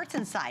metal parts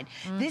inside.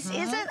 This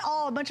isn't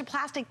all a bunch of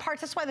plastic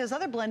parts. That's why those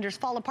other blenders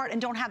fall apart and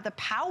don't have the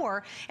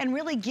power and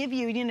really give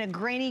you,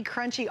 grainy,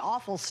 crunchy,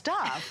 awful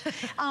stuff.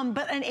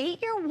 But an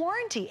 8-year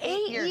warranty,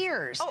 8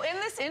 years. Oh, in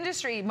this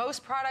industry,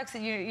 most products,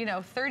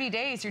 30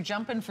 days, you're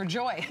jumping for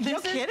joy. No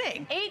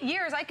kidding. 8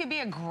 years, I could be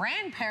a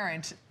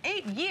grandparent.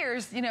 8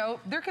 years,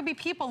 there could be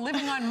people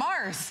living on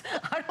Mars.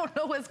 I don't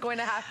know what's going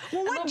to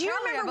happen. Well, do you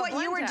remember what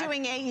you were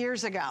doing 8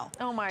 years ago?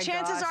 Oh my gosh.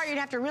 Chances are you'd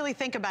have to really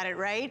think about it,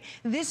 right?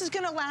 This is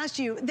going to last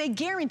you, they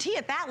guarantee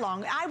it that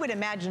long. I would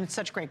imagine it's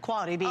such great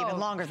quality to be even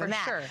longer than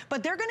that. Sure.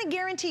 But they're going to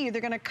guarantee you,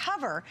 they're going to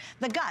cover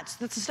the guts.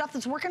 That's the stuff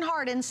that's working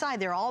hard inside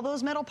there, all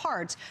those metal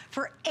parts,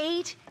 for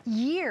 8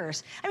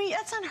 years. I mean,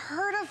 that's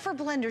unheard of for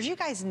blenders. You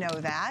guys know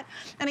that.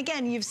 And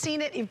again, you've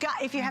seen it.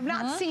 If you have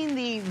not seen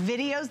the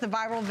videos, the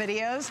viral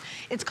videos,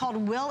 it's called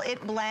Will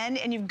It Blend,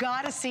 and you've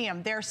got to see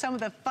them. They're some of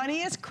the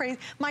funniest, crazy.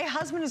 My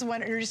husband is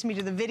one who introduced me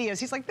to the videos.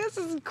 He's like, this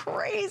is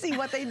crazy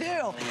what they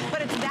do.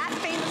 But it's that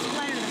famous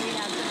blender that we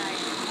have tonight.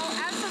 Oh,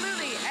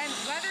 absolutely. And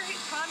whether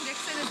Tom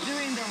Dixon is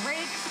doing the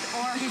rakes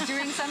or he's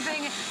doing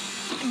something,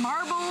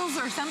 marbles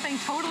or something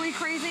totally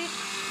crazy,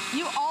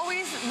 You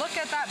always look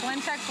at that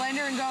Blendtec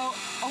blender and go,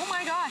 oh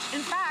my gosh.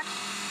 In fact,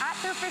 at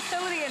their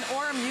facility in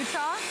Orem,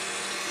 Utah,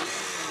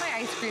 my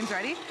ice cream's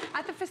ready.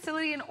 At the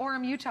facility in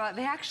Orem, Utah,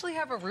 they actually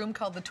have a room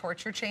called the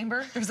torture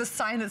chamber. There's a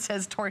sign that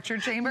says torture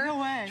chamber.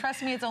 No way.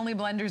 Trust me, it's only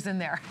blenders in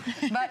there.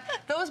 But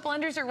those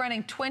blenders are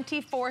running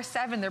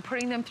 24/7. They're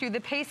putting them through the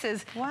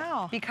paces.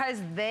 Wow. Because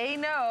they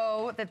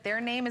know that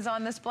their name is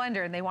on this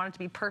blender and they want it to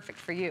be perfect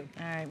for you.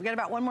 All right, we got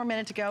about 1 more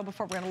minute to go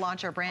before we're gonna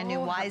launch our brand new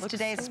Wise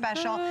Today's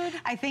special. Good.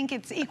 I think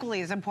it's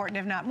equally as important,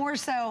 if not more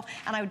so,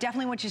 and I would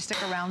definitely want you to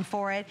stick around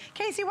for it.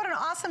 Casey, what an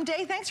awesome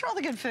day. Thanks for all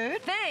the good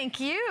food. Thank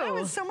you. That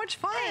was so much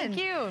fun. Thank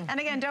you. And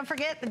again, don't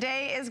forget, the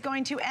day is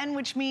going to end,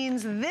 which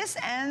means this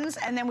ends,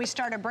 and then we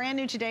start a brand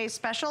new Today's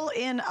special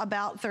in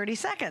about 30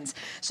 seconds.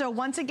 So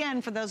once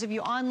again, for those of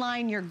you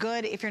online, you're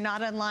good. If you're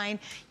not online,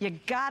 you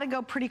gotta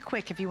go pretty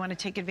quick if you wanna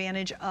take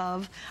advantage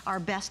of our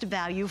best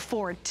value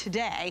for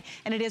today.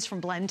 And it is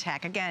from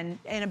Blendtec. Again,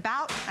 in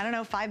about, I don't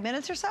know, 5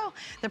 minutes or so,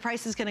 the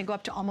price is gonna go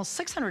up to almost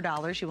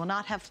 $600. You will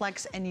not have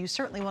flex, and you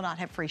certainly will not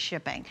have free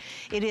shipping.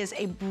 It is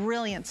a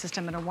brilliant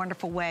system and a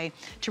wonderful way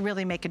to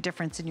really make a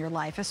difference in your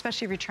life,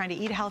 especially if you're trying to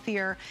eat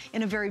healthier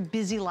in a very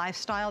busy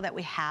lifestyle that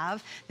we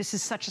have. This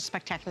is such a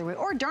spectacular way.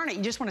 Or darn it,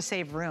 you just want to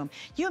save room.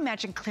 You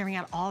imagine clearing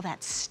out all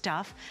that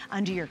stuff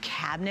under your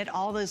cabinet,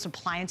 all those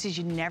appliances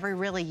you never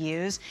really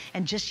use,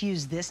 and just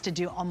use this to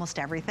do almost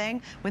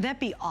everything. Would that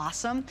be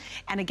awesome?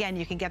 And again,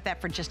 you can get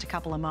that for just a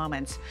couple of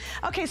moments.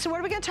 Okay, so what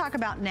are we going to talk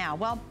about now?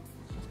 Well,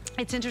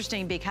 it's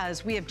interesting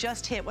because we have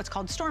just hit what's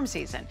called storm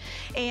season.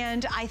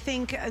 And I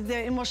think,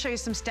 and we'll show you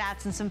some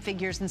stats and some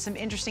figures and some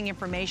interesting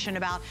information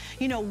about,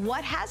 you know,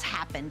 what has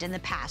happened in the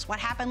past, what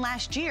happened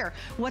last year,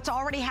 what's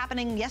already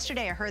happening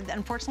yesterday. I heard,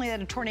 unfortunately,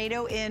 that a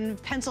tornado in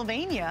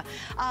Pennsylvania.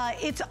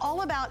 It's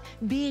all about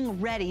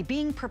being ready,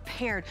 being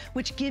prepared,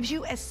 which gives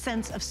you a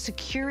sense of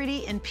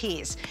security and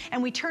peace.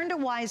 And we turn to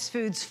Wise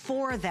Foods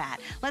for that.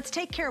 Let's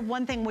take care of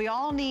one thing we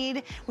all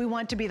need. We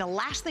want to be the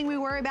last thing we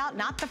worry about,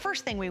 not the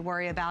first thing we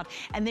worry about.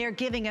 And they're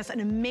giving us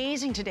an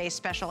amazing Today's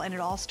special, and it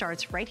all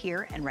starts right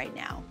here and right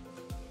now.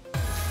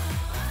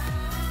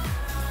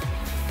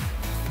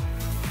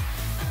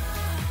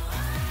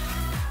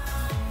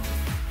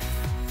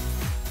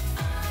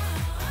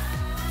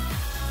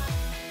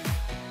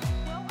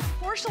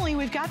 Unfortunately,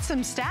 we've got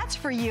some stats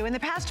for you. In the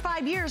past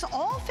 5 years,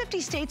 all 50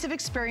 states have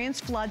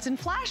experienced floods and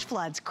flash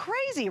floods.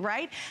 Crazy,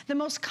 right? The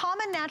most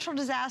common natural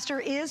disaster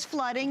is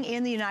flooding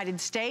in the United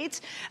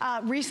States.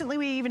 Recently,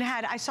 we even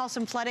had, I saw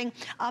some flooding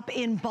up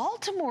in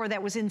Baltimore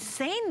that was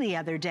insane the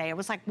other day. It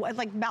was like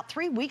about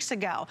 3 weeks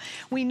ago.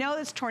 We know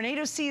this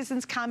tornado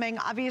season's coming.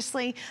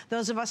 Obviously,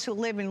 those of us who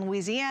live in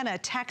Louisiana,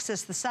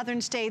 Texas, the southern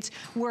states,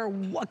 we're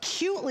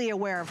acutely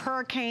aware of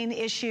hurricane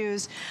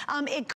issues. It